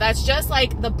time, y'all. That's just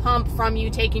like the pump from you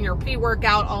taking your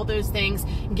pre-workout, all those things,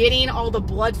 getting all the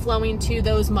blood flowing to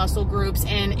those muscle groups,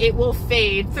 and it will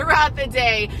fade throughout the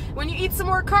day. When you eat some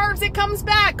more carbs, it comes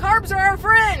back. Carbs are our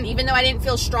friend. Even though I didn't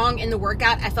feel strong in the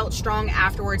workout, I felt strong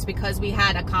afterwards because we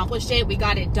had accomplished it. We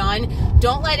got it done.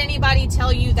 Don't let anybody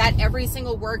tell you that every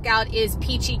single workout is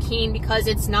peachy keen, because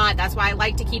it's not. That's why I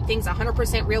like to keep things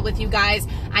 100% real with you guys.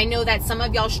 I know that some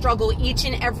of y'all struggle each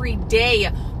and every day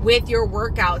with your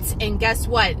workouts, and guess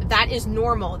what? That is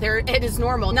normal. It is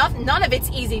normal. None of it's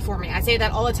easy for me. I say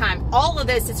that all the time. All of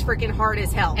this is freaking hard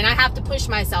as hell, and I have to push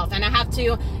myself, and I have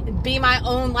to be my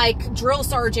own like drill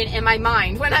sergeant in my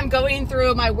mind when I'm going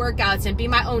through my workouts, and be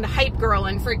my own hype girl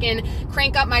and freaking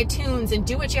crank up my tunes and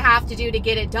do what you have to do to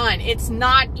get it done. It's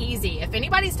not easy. If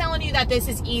anybody's telling you that this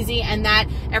is easy and that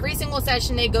every single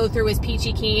session they go through is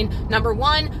peachy keen, number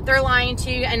one, they're lying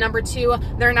to you, and number two,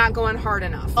 they're not going hard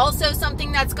enough. Also,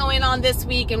 something that's going on this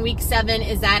week in week 7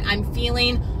 is that I'm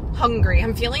feeling hungry.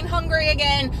 I'm feeling hungry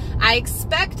again. I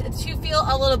expect to feel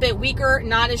a little bit weaker,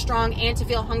 not as strong, and to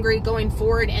feel hungry going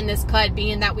forward in this cut,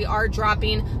 being that we are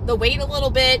dropping the weight a little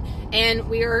bit and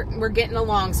we're getting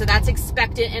along. So that's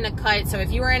expected in a cut. So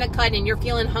if you are in a cut and you're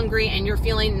feeling hungry and you're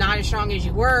feeling not as strong as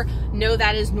you were, know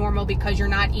that is normal, because you're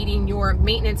not eating your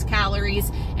maintenance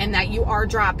calories and that you are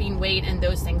dropping weight and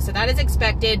those things. So that is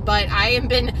expected. But I have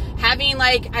been having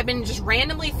I've been just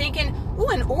randomly thinking, ooh,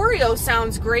 an Oreo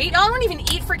sounds great. I don't even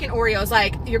eat freaking Oreos.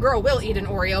 Like, your girl will eat an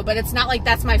Oreo, but it's not like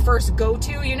that's my first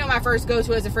go-to. You know, my first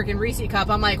go-to is a freaking Reese cup.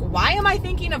 I'm like, why am I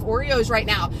thinking of Oreos right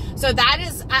now? So that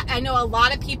is, I know a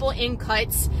lot of people in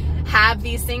cuts have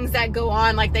these things that go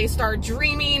on, like they start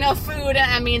dreaming of food.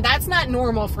 I mean, that's not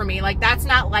normal for me. Like, that's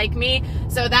not like me.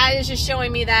 So that is just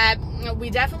showing me that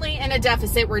we definitely in a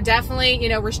deficit. We're definitely, you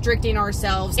know, restricting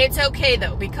ourselves. It's okay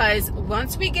though, because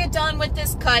once we get done with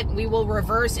this cut, we will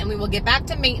reverse and we will get back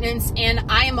to maintenance. And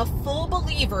I am a full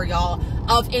believer, y'all,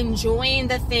 of enjoying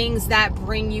the things that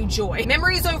bring you joy.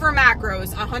 Memories over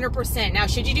macros, 100%. Now,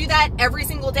 should you do that every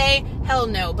single day? Hell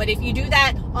no. But if you do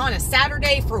that on a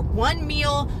Saturday for one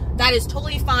meal, that is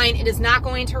totally fine. It is not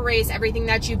going to erase everything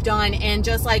that you've done. And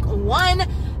just like one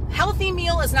healthy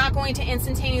meal is not going to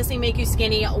instantaneously make you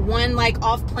skinny, one like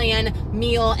off-plan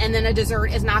meal and then a dessert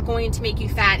is not going to make you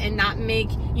fat and not make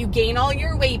you gain all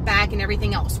your weight back and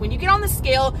everything else. When you get on the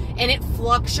scale and it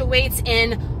fluctuates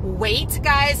in weight,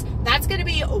 guys, that's going to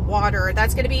be water.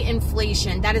 That's going to be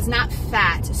inflation. That is not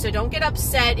fat. So don't get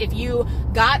upset if you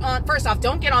got on, first off,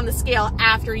 don't get on the scale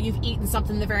after you've eaten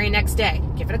something the very next day.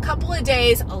 Give it a couple of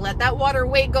days, let that water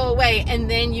weight go away, and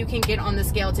then you can get on the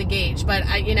scale to gauge.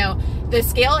 But you know, the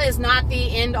scale is not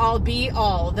the end all be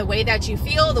all. The way that you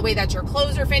feel, the way that your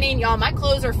clothes are fitting, y'all, my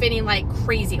clothes are fitting like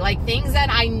crazy. Like things that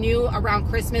I knew around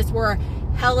Christmas were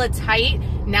hella tight,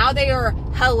 now they are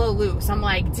hella loose. I'm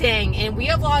like, dang. And we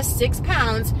have lost 6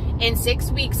 pounds in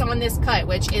 6 weeks on this cut,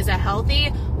 which is a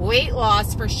healthy weight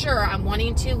loss for sure. I'm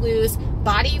wanting to lose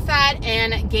body fat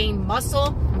and gain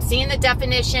muscle. I'm seeing the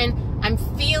definition. I'm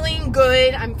feeling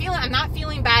good. I'm not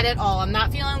feeling bad at all. I'm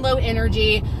not feeling low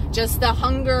energy. Just the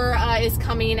hunger is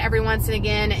coming every once and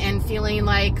again, and feeling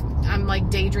like I'm like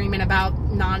daydreaming about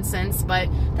nonsense, but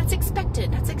that's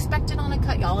expected. That's expected on a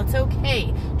cut, y'all. It's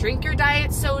okay. Drink your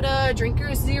diet soda, drink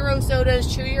your zero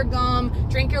sodas, chew your gum,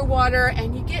 drink your water,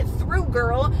 and you get through,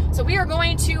 girl. So we are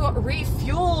going to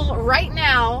refuel right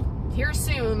now, here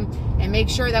soon, and make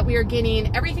sure that we are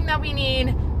getting everything that we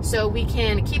need so we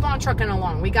can keep on trucking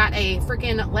along. We got a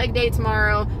freaking leg day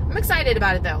tomorrow. I'm excited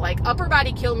about it though. Like, upper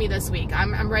body killed me this week.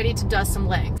 I'm ready to dust some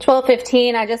legs.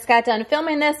 12:15, I just got done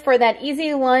filming this for that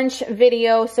easy lunch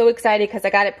video. So excited because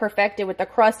I got it perfected with the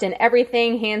crust and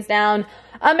everything, hands down.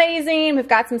 Amazing. We've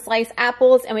got some sliced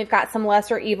apples and we've got some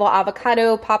lesser evil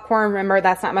avocado popcorn. Remember,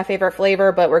 that's not my favorite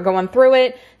flavor, but we're going through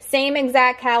it. Same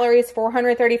exact calories,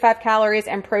 435 calories,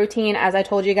 and protein as I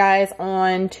told you guys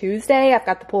on Tuesday. I've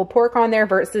got the pulled pork on there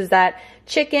versus that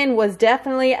chicken was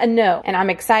definitely a no. And I'm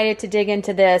excited to dig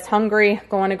into this. Hungry.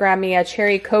 Going to grab me a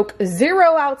cherry Coke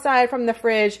Zero outside from the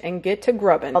fridge and get to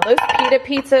grubbing. Well, those pita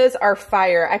pizzas are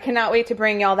fire. I cannot wait to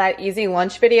bring y'all that easy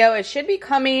lunch video. It should be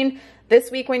coming this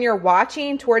week when you're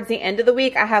watching. Towards the end of the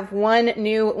week, I have one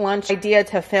new lunch idea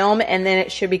to film, and then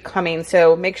it should be coming.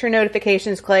 So make sure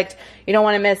notifications clicked. You don't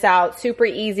want to miss out. Super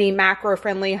easy, macro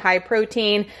friendly, high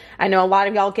protein. I know a lot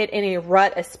of y'all get in a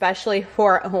rut, especially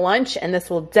for lunch, and this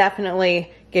will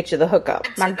definitely get you the hookup.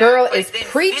 My girl is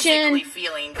preaching.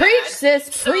 Preach,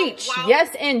 sis, preach.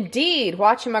 Yes, indeed.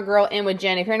 Watching my girl in with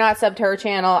Jen. If you're not subbed to her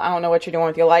channel, I don't know what you're doing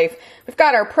with your life. We've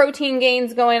got our protein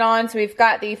gains going on. So we've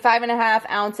got the 5.5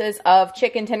 ounces of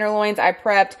chicken tenderloins I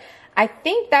prepped. I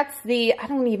think that's the, I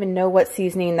don't even know what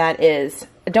seasoning that is.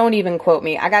 Don't even quote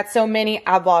me. I got so many,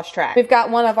 I've lost track. We've got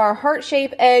one of our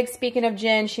heart-shaped eggs. Speaking of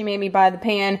Jen, she made me buy the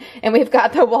pan. And we've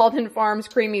got the Walden Farms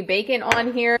creamy bacon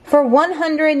on here for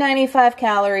 195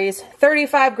 calories,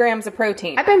 35 grams of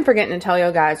protein. I've been forgetting to tell you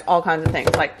guys all kinds of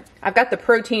things. Like, I've got the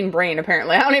protein brain,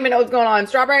 apparently. I don't even know what's going on.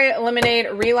 Strawberry lemonade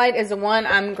Relight is the one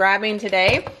I'm grabbing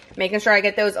today. Making sure I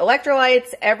get those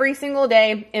electrolytes every single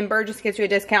day. And Burgess gets you a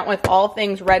discount with all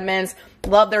things Redmond's.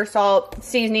 Love their salt.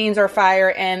 Seasonings are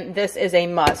fire, and this is a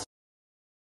must.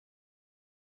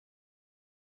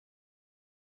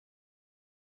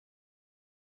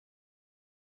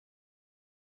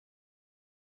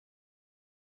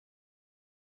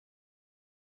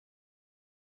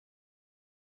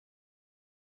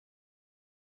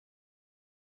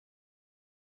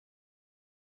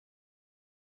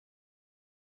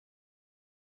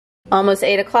 Almost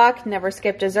 8 o'clock, never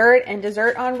skip dessert, and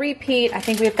dessert on repeat. I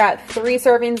think we've got 3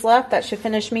 servings left. That should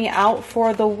finish me out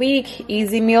for the week.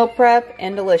 Easy meal prep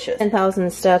and delicious.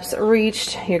 10,000 steps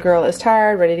reached. Your girl is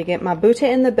tired, ready to get my Buddha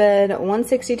in the bed.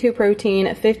 162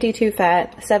 protein, 52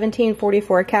 fat,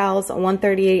 1744 calories,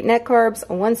 138 net carbs,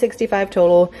 165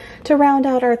 total. To round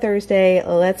out our Thursday,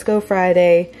 let's go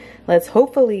Friday. Let's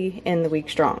hopefully end the week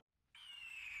strong.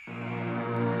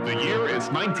 The year is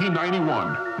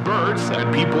 1991. Birds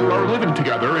and people are living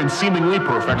together in seemingly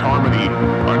perfect harmony.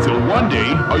 Until one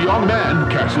day, a young man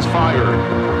catches fire.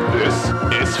 This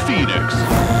is Phoenix.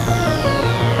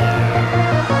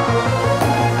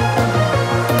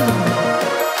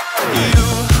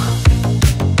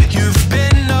 You've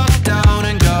been knocked down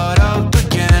and got up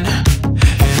again.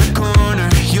 In a corner,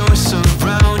 you're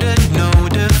surrounded, no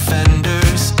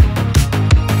defenders.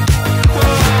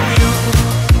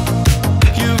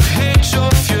 You've hid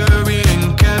your fury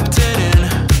and kept it in.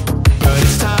 But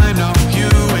it's time now, you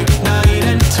ignite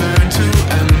and turn to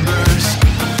embers.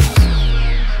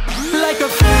 Like a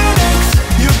phoenix,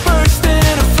 you burst in.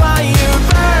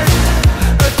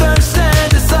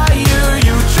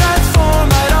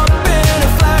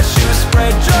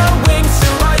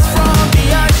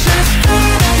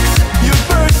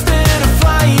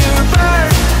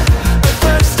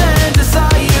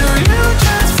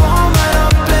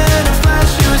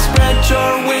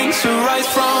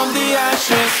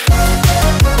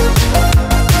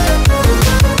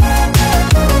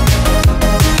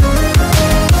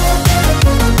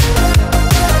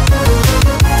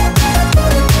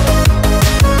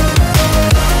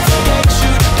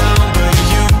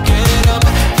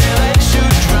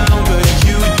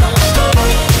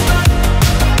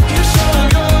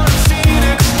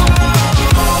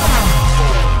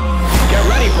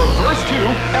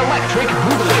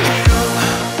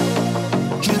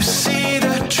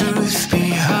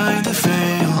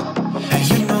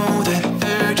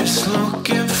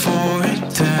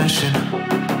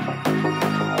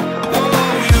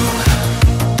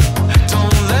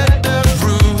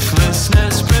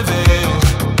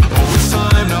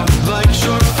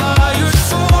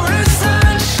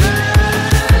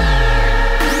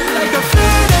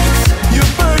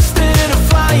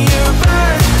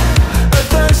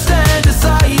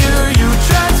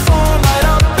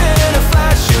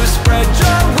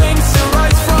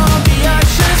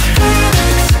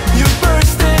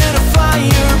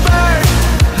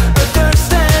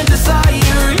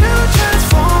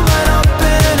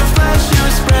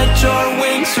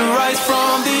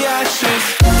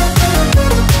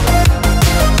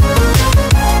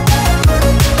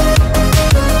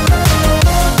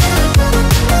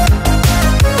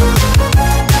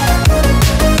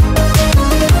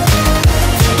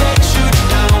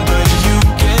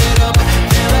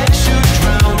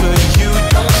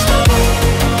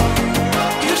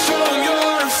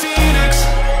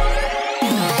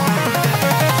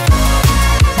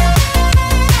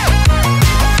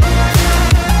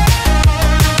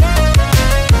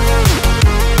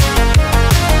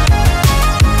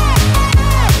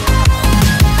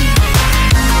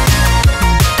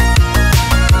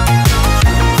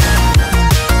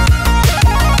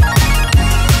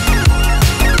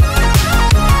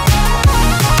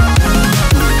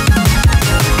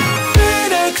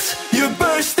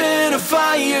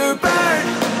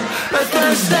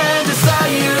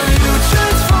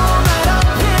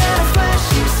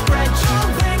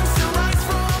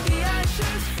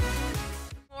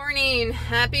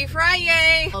 Happy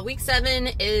Friday. Well, week 7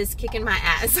 is kicking my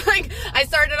ass. Like, I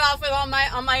started off with on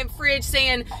my fridge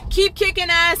saying, keep kicking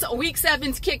ass. Week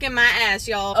 7's kicking my ass,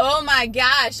 y'all. Oh my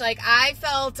gosh. Like, I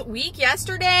felt weak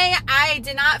yesterday. I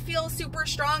did not feel super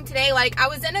strong today. Like, I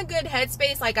was in a good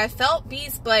headspace. Like, I felt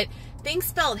beast, but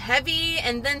things felt heavy,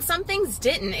 and then some things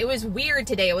didn't. It was weird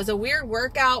today. It was a weird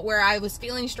workout where I was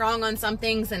feeling strong on some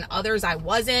things and others I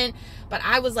wasn't, but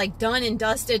I was like done and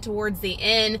dusted towards the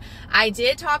end. I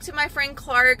did talk to my friend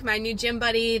Clark, my new gym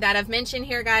buddy that I've mentioned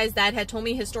here, guys, that had told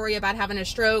me his story about having a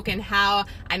stroke and how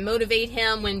I motivate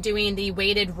him when doing the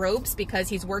weighted ropes because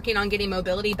he's working on getting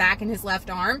mobility back in his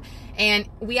left arm. And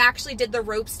we actually did the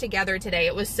ropes together today.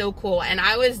 It was so cool. And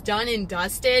I was done and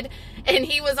dusted, and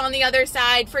he was on the other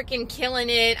side freaking killing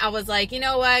it. I was like, you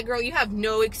know what, girl, you have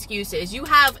no excuses. You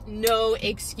have no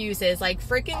excuses. Like,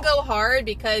 freaking go hard,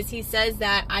 because he says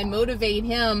that I motivate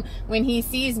him when he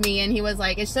sees me. And he was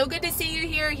like, it's so good to see you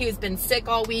here. He was been sick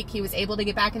all week. He was able to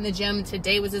get back in the gym.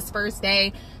 Today was his first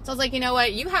day. So I was like, you know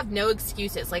what, you have no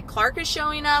excuses. Like, Clark is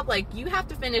showing up. Like, you have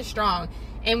to finish strong.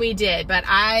 And we did, but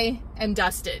I am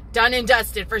dusted. Done and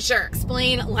dusted for sure.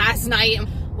 Explain last night.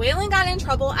 Waylon got in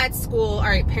trouble at school. All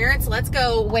right, parents, let's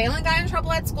go. Waylon got in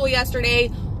trouble at school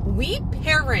yesterday. We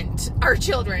parent our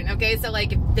children, okay? So,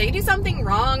 like, if they do something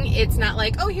wrong, it's not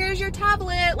like, oh, here's your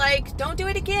tablet, like, don't do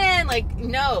it again. Like,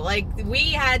 no, like,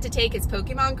 we had to take his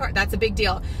Pokemon card. That's a big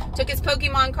deal. Took his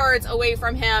Pokemon cards away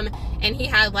from him, and he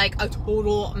had, like, a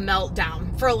total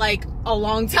meltdown for, like, a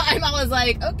long time. I was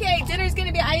like, okay, dinner's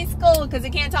gonna be ice cold because he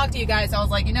can't talk to you guys. So I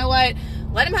was like, you know what?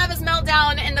 Let him have his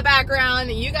meltdown in the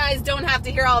background. You guys don't have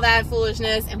to hear all that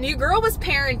foolishness. And your girl was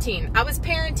parenting. I was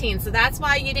parenting. So that's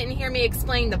why you didn't hear me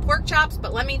explain the pork chops.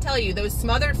 But let me tell you, those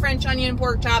smothered French onion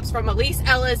pork chops from Elise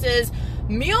Ellis's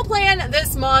meal plan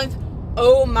this month,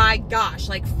 oh my gosh,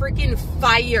 like freaking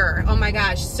fire. Oh my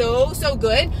gosh, so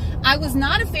good. I was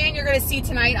not a fan. You're gonna see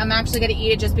tonight, I'm actually gonna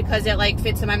eat it just because it like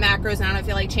fits in my macros and I don't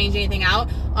feel like changing anything out.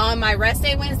 On my rest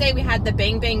day Wednesday, we had the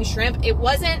bang bang shrimp. It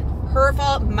wasn't her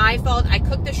fault, my fault. I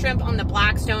cooked the shrimp on the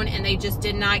Blackstone and they just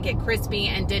did not get crispy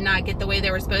and did not get the way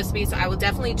they were supposed to be. So I will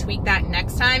definitely tweak that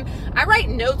next time. I write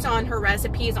notes on her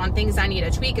recipes on things I need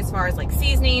to tweak as far as like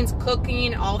seasonings,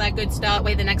 cooking, all that good stuff.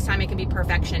 Way the next time it can be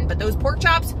perfection. But those pork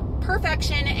chops,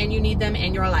 perfection, and you need them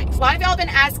in your life. A lot of y'all have been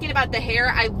asking about the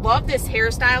hair. I love this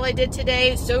hairstyle I did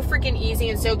today. So freaking easy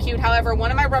and so cute. However,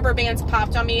 one of my rubber bands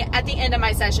popped on me at the end of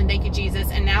my session. Thank you, Jesus.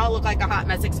 And now I look like a hot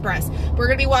mess express. We're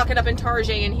gonna be walking up in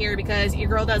Target in here because your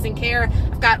girl doesn't care.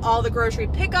 I've got all the grocery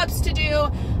pickups to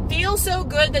do. Feels so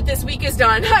good that this week is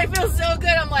done. I feel so good.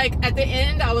 I'm like, at the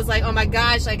end, I was like, oh my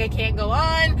gosh, like I can't go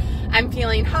on. I'm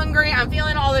feeling hungry. I'm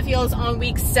feeling all the feels on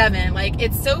week 7. Like,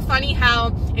 it's so funny how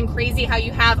and crazy how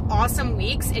you have awesome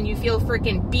weeks and you feel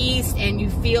freaking beast and you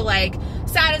feel like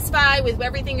satisfied with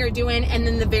everything you're doing, and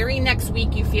then the very next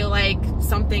week you feel like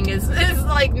something is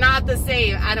like not the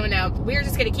same. I don't know. We're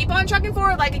just gonna keep on trucking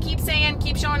forward, like I keep saying,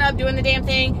 keep showing up, doing the damn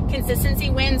thing. Consistency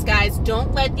wins, guys.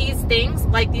 Don't let these things,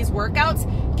 like these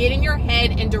workouts, get in your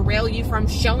head and derail you from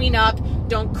showing up.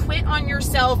 Don't quit on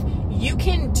yourself. You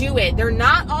can do it. They're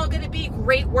not all going to be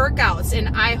great workouts,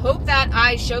 and I hope that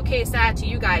I showcase that to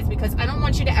you guys, because I don't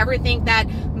want you to ever think that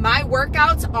my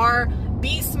workouts are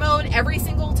beast mode every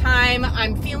single time.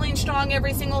 I'm feeling strong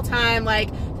every single time. Like,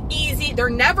 easy.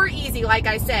 They're never easy, like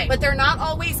I say, but they're not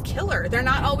always killer. They're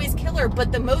not always killer.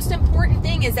 But the most important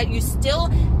thing is that you still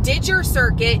did your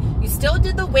circuit. You still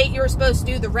did the weight you were supposed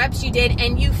to do, the reps you did,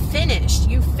 and you finished.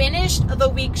 You finished the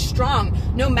week strong,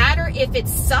 no matter if it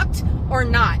sucked or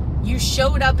not. You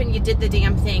showed up and you did the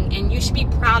damn thing, and you should be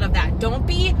proud of that. Don't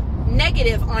be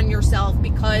negative on yourself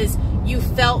because you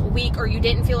felt weak or you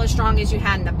didn't feel as strong as you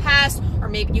had in the past, or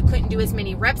maybe you couldn't do as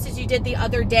many reps as you did the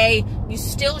other day. You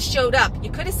still showed up.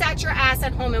 You could have sat your ass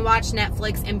at home and watched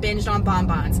Netflix and binged on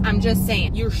bonbons. I'm just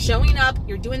saying, you're showing up,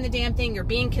 you're doing the damn thing, you're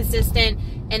being consistent,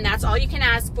 and that's all you can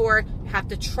ask for. You have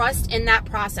to trust in that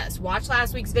process. Watch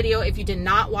last week's video if you did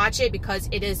not watch it, because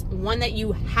it is one that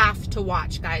you have to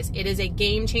watch, guys. It is a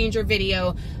game changer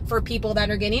video for people that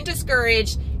are getting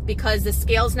discouraged because the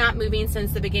scale's not moving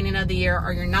since the beginning of the year,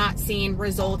 or you're not seeing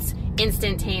results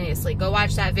instantaneously. Go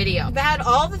watch that video. I've had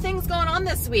all the things going on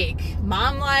this week.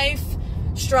 Mom life,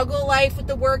 struggle life with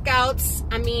the workouts.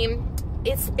 I mean,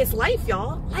 it's life,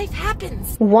 y'all. Life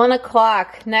happens. 1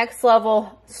 o'clock, next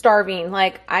level starving.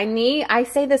 Like, I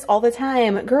say this all the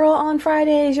time, girl, on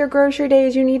Fridays, your grocery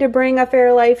days, you need to bring a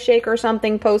Fairlife shake or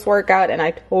something post-workout, and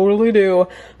I totally do.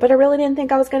 But I really didn't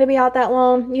think I was going to be out that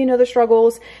long. You know the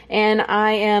struggles, and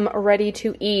I am ready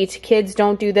to eat. Kids,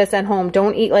 don't do this at home.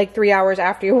 Don't eat like 3 hours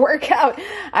after your workout.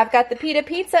 I've got the pita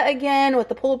pizza again with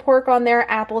the pulled pork on there.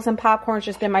 Apples and popcorn's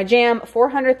just been my jam.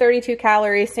 432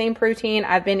 calories, same protein.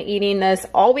 I've been eating this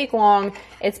all week long.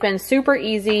 It's been super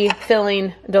easy,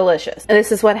 filling, delicious. And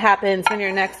this is what happens when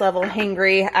you're next level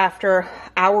hangry after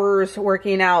hours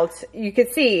working out. You could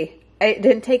see it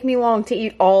didn't take me long to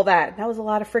eat all that. That was a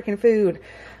lot of freaking food.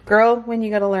 Girl, when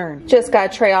you gotta learn. Just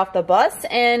got Trey off the bus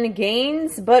and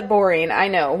gains, but boring. I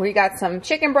know. We got some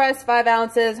chicken breast, 5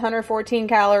 ounces, 114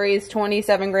 calories,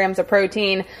 27 grams of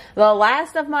protein. The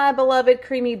last of my beloved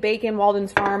creamy bacon,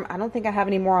 Walden's Farm. I don't think I have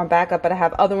any more on backup, but I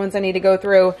have other ones I need to go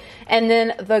through. And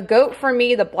then the GOAT for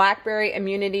me, the Blackberry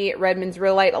Immunity Redmond's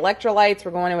Real Light Electrolytes.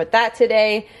 We're going in with that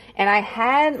today. And I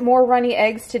had more runny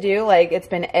eggs to do. Like, it's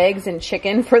been eggs and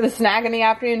chicken for the snack in the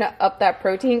afternoon to up that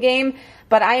protein game.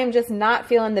 But I am just not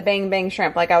feeling the bang bang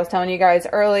shrimp. Like I was telling you guys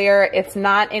earlier, it's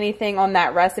not anything on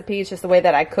that recipe. It's just the way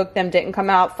that I cooked them didn't come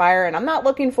out fire, and I'm not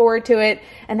looking forward to it,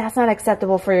 and that's not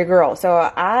acceptable for your girl. So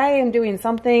I am doing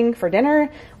something for dinner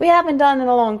we haven't done in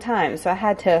a long time. So I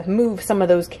had to move some of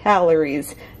those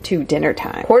calories to dinner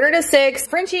time. 5:45,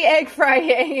 Frenchy Egg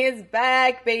Friday is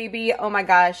back, baby. Oh my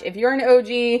gosh. If you're an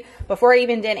OG, before I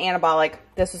even did Anabolic,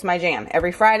 this was my jam.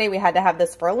 Every Friday we had to have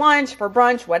this for lunch, for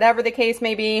brunch, whatever the case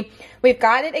may be. We've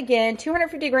got it again,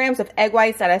 250 grams of egg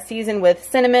whites that I seasoned with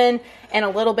cinnamon and a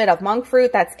little bit of monk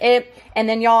fruit. That's it. And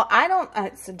then y'all,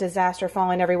 it's a disaster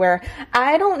falling everywhere.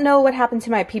 I don't know what happened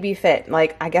to my PB Fit.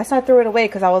 Like, I guess I threw it away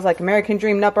because I was like, American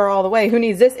Dream Nupper all the way. Who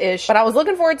needs this ish? But I was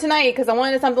looking for it tonight because I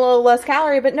wanted something a little less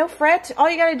calorie, but no fret. All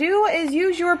you gotta do is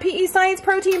use your PEScience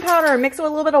protein powder, mix it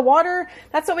with a little bit of water.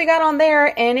 That's what we got on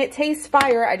there, and it tastes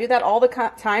fire. I do that all the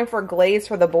time for glaze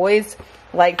for the boys,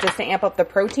 like just to amp up the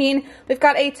protein. We've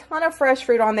got a ton of fresh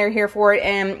fruit on there here for it,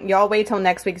 and y'all wait till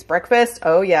next week's breakfast.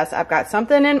 Oh yes, I've got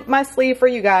something in my sleeve for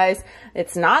you guys.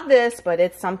 It's not this, but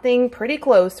it's something pretty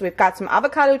close. We've got some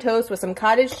avocado toast with some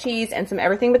cottage cheese and some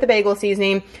everything with the bagel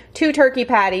seasoning, 2 turkey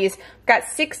patties. We've got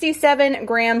 67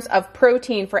 grams of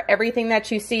protein for everything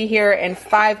that you see here and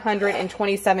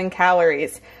 527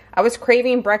 calories. I was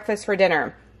craving breakfast for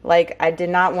dinner. Like, I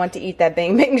did not want to eat that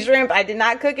bang bang shrimp. I did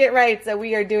not cook it right, so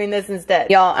we are doing this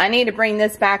instead. Y'all, I need to bring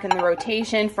this back in the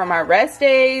rotation for my rest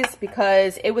days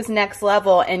because it was next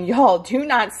level. And y'all, do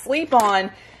not sleep on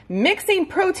mixing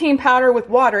protein powder with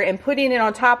water and putting it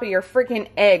on top of your freaking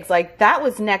eggs. Like, that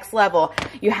was next level.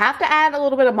 You have to add a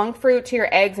little bit of monk fruit to your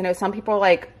eggs. I know some people are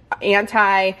like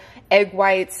anti egg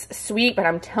whites sweet, but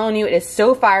I'm telling you, it is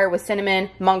so fire with cinnamon,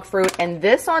 monk fruit, and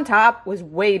this on top was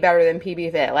way better than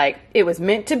PB Fit. Like, it was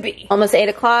meant to be. Almost 8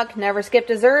 o'clock, never skip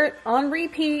dessert on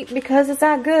repeat because it's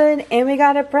that good, and we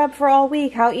got it prepped for all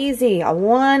week. How easy. A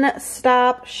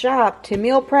one-stop shop to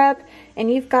meal prep, and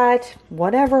you've got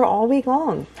whatever all week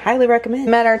long. Highly recommend.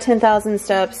 I'm at our 10,000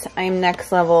 steps. I'm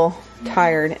next level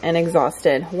tired and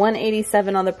exhausted.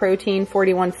 187 on the protein,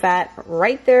 41 fat,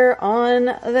 right there on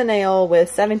the nail with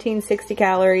 1760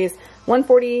 calories,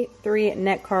 143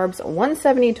 net carbs,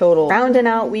 170 total. Rounding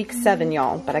out week 7,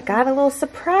 y'all. But I got a little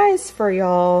surprise for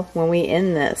y'all when we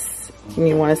end this.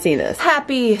 You want to see this.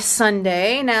 Happy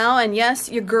Sunday now, and yes,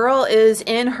 your girl is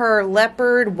in her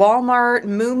leopard Walmart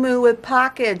moo-moo with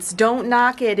pockets. Don't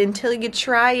knock it until you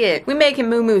try it. We making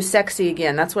moo-moo sexy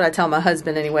again. That's what I tell my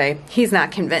husband anyway. He's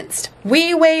not convinced.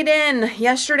 We weighed in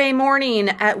yesterday morning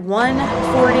at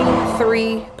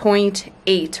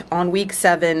 143.8 on week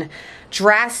 7.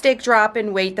 Drastic drop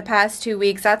in weight the past 2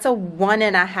 weeks. That's a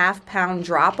 1.5 pound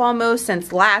drop almost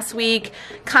since last week.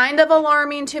 Kind of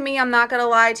alarming to me, I'm not gonna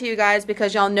lie to you guys,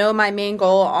 because y'all know my main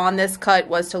goal on this cut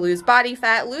was to lose body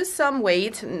fat, lose some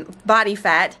weight, body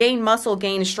fat, gain muscle,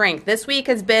 gain strength. This week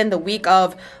has been the week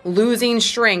of losing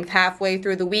strength halfway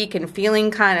through the week and feeling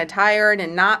kind of tired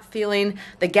and not feeling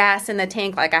the gas in the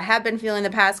tank like I have been feeling the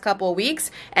past couple of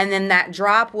weeks. And then that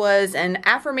drop was an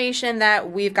affirmation that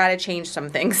we've got to change some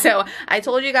things. So I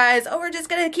told you guys, oh, we're just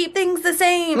going to keep things the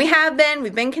same.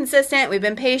 We've been consistent, we've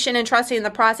been patient and trusting in the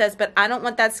process, but I don't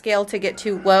want that scale to get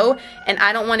too low, and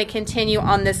I don't want to continue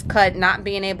on this cut not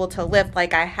being able to lift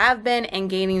like I have been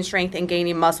and gaining strength and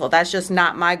gaining muscle. That's just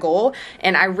not my goal,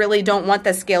 and I really don't want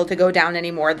the scale to go down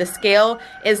anymore. The scale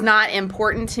is not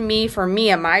important to me for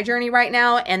me and my journey right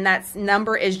now, and that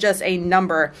number is just a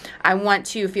number. I want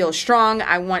to feel strong.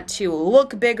 I want to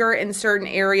look bigger in certain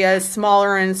areas,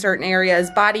 smaller in certain areas,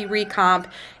 body recomp,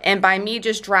 and by me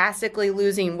just drastically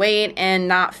losing weight and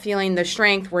not feeling the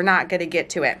strength, we're not gonna get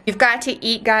to it. You've got to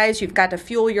eat, guys. You've got to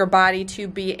fuel your body to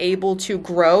be able to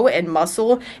grow in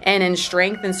muscle and in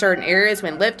strength in certain areas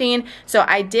when lifting. So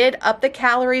I did up the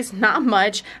calories, not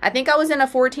much. I think I was in a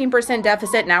 14%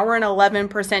 deficit. Now we're in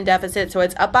 11% deficit. So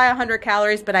it's up by 100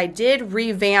 calories, but I did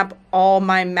revamp all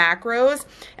my macros.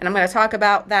 And I'm gonna talk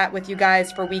about that with you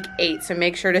guys for week 8. So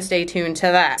make sure to stay tuned to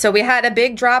that. So we had a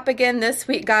big drop again this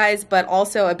week, guys, but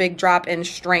also a big drop in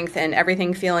strength and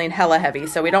everything feeling hella heavy.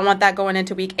 So we don't want that going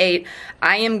into week 8.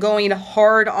 I am going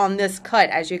hard on this cut,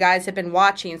 as you guys have been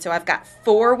watching. So I've got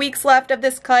 4 weeks left of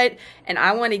this cut and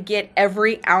I want to get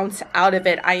every ounce out of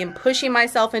it. I am pushing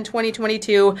myself in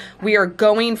 2022. We are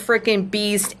going freaking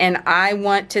beast and I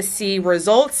want to see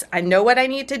results. I know what I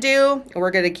need to do.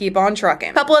 We're going to keep on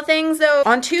trucking. Couple of things though.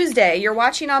 On Tuesday, you're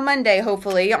watching on Monday,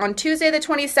 hopefully. On Tuesday the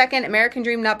 22nd, American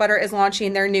Dream Nut Butter is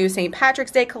launching their new St.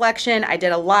 Patrick's Day collection. I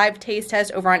did a live taste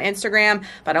test over on Instagram,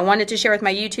 but I wanted to share with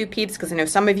my YouTube peeps because I know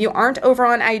some of you aren't over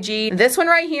on IG. This one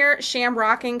right here,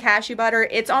 Shamrockin' Cashew Butter,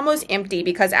 it's almost empty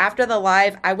because after the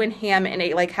live, I went ham and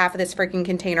ate like half of this freaking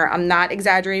container. I'm not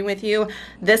exaggerating with you.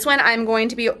 This one, I'm going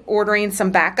to be ordering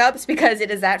some backups because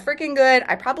it is that freaking good.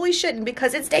 I probably shouldn't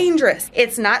because it's dangerous.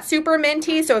 It's not super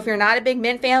minty, so if you're not a big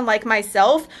mint fan like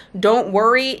myself, don't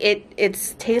worry. It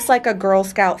tastes like a Girl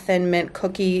Scout Thin Mint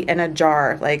cookie in a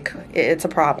jar. Like, it's a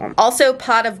problem. Also,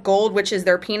 Pot of Gold, which is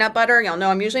their peanut butter. Y'all know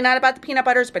I'm usually not about the peanut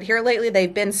butters, but here lately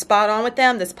they've been spot on with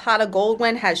them. This Pot of Gold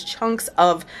one has chunks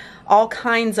of all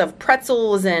kinds of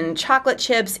pretzels and chocolate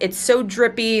chips. It's so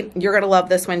drippy. You're gonna love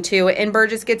this one too.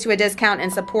 NBURGESS gets you a discount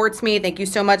and supports me. Thank you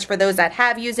so much for those that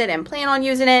have used it and plan on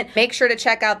using it. Make sure to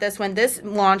check out this one. This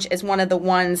launch is one of the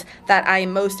ones that I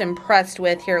am most impressed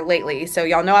with here lately. So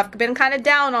y'all know I've been kind of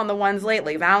down on the ones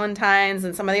lately, Valentine's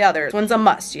and some of the others. This one's a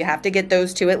must. You have to get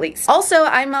those two at least. Also,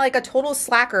 I'm like a total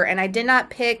slacker and I did not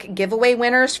pick giveaway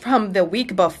winners from the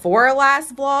week before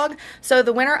last vlog. So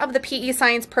the winner of the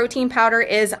PEScience protein powder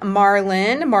is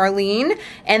Marlene,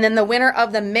 and then the winner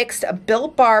of the mixed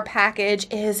Built Bar package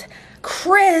is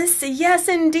Chris. Yes,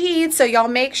 indeed. So y'all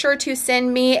make sure to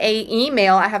send me a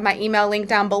email. I have my email link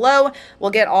down below.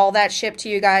 We'll get all that shipped to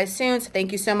you guys soon. So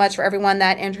thank you so much for everyone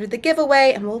that entered the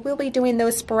giveaway, and we'll be doing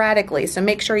those sporadically. So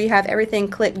make sure you have everything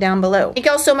clicked down below. Thank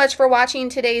y'all so much for watching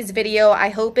today's video. I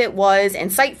hope it was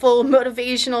insightful,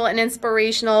 motivational, and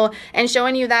inspirational, and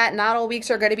showing you that not all weeks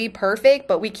are going to be perfect,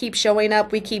 but we keep showing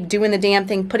up, we keep doing the damn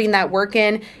thing, putting that work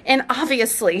in, and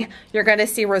obviously you're going to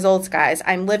see results, guys.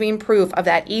 I'm living proof of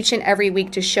that each and every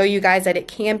week to show you guys that it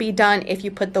can be done if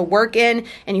you put the work in,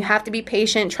 and you have to be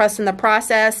patient, trust in the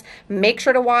process. Make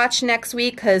sure to watch next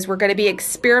week because we're going to be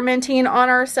experimenting on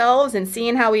ourselves and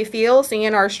seeing how we feel,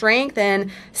 seeing our strength,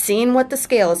 and seeing what the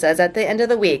scale says at the end of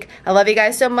the week. I love you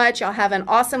guys so much. Y'all have an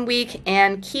awesome week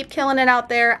and keep killing it out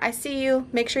there. I see you.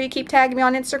 Make sure you keep tagging me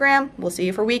on Instagram. We'll see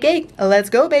you for week 8. Let's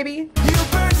go, baby.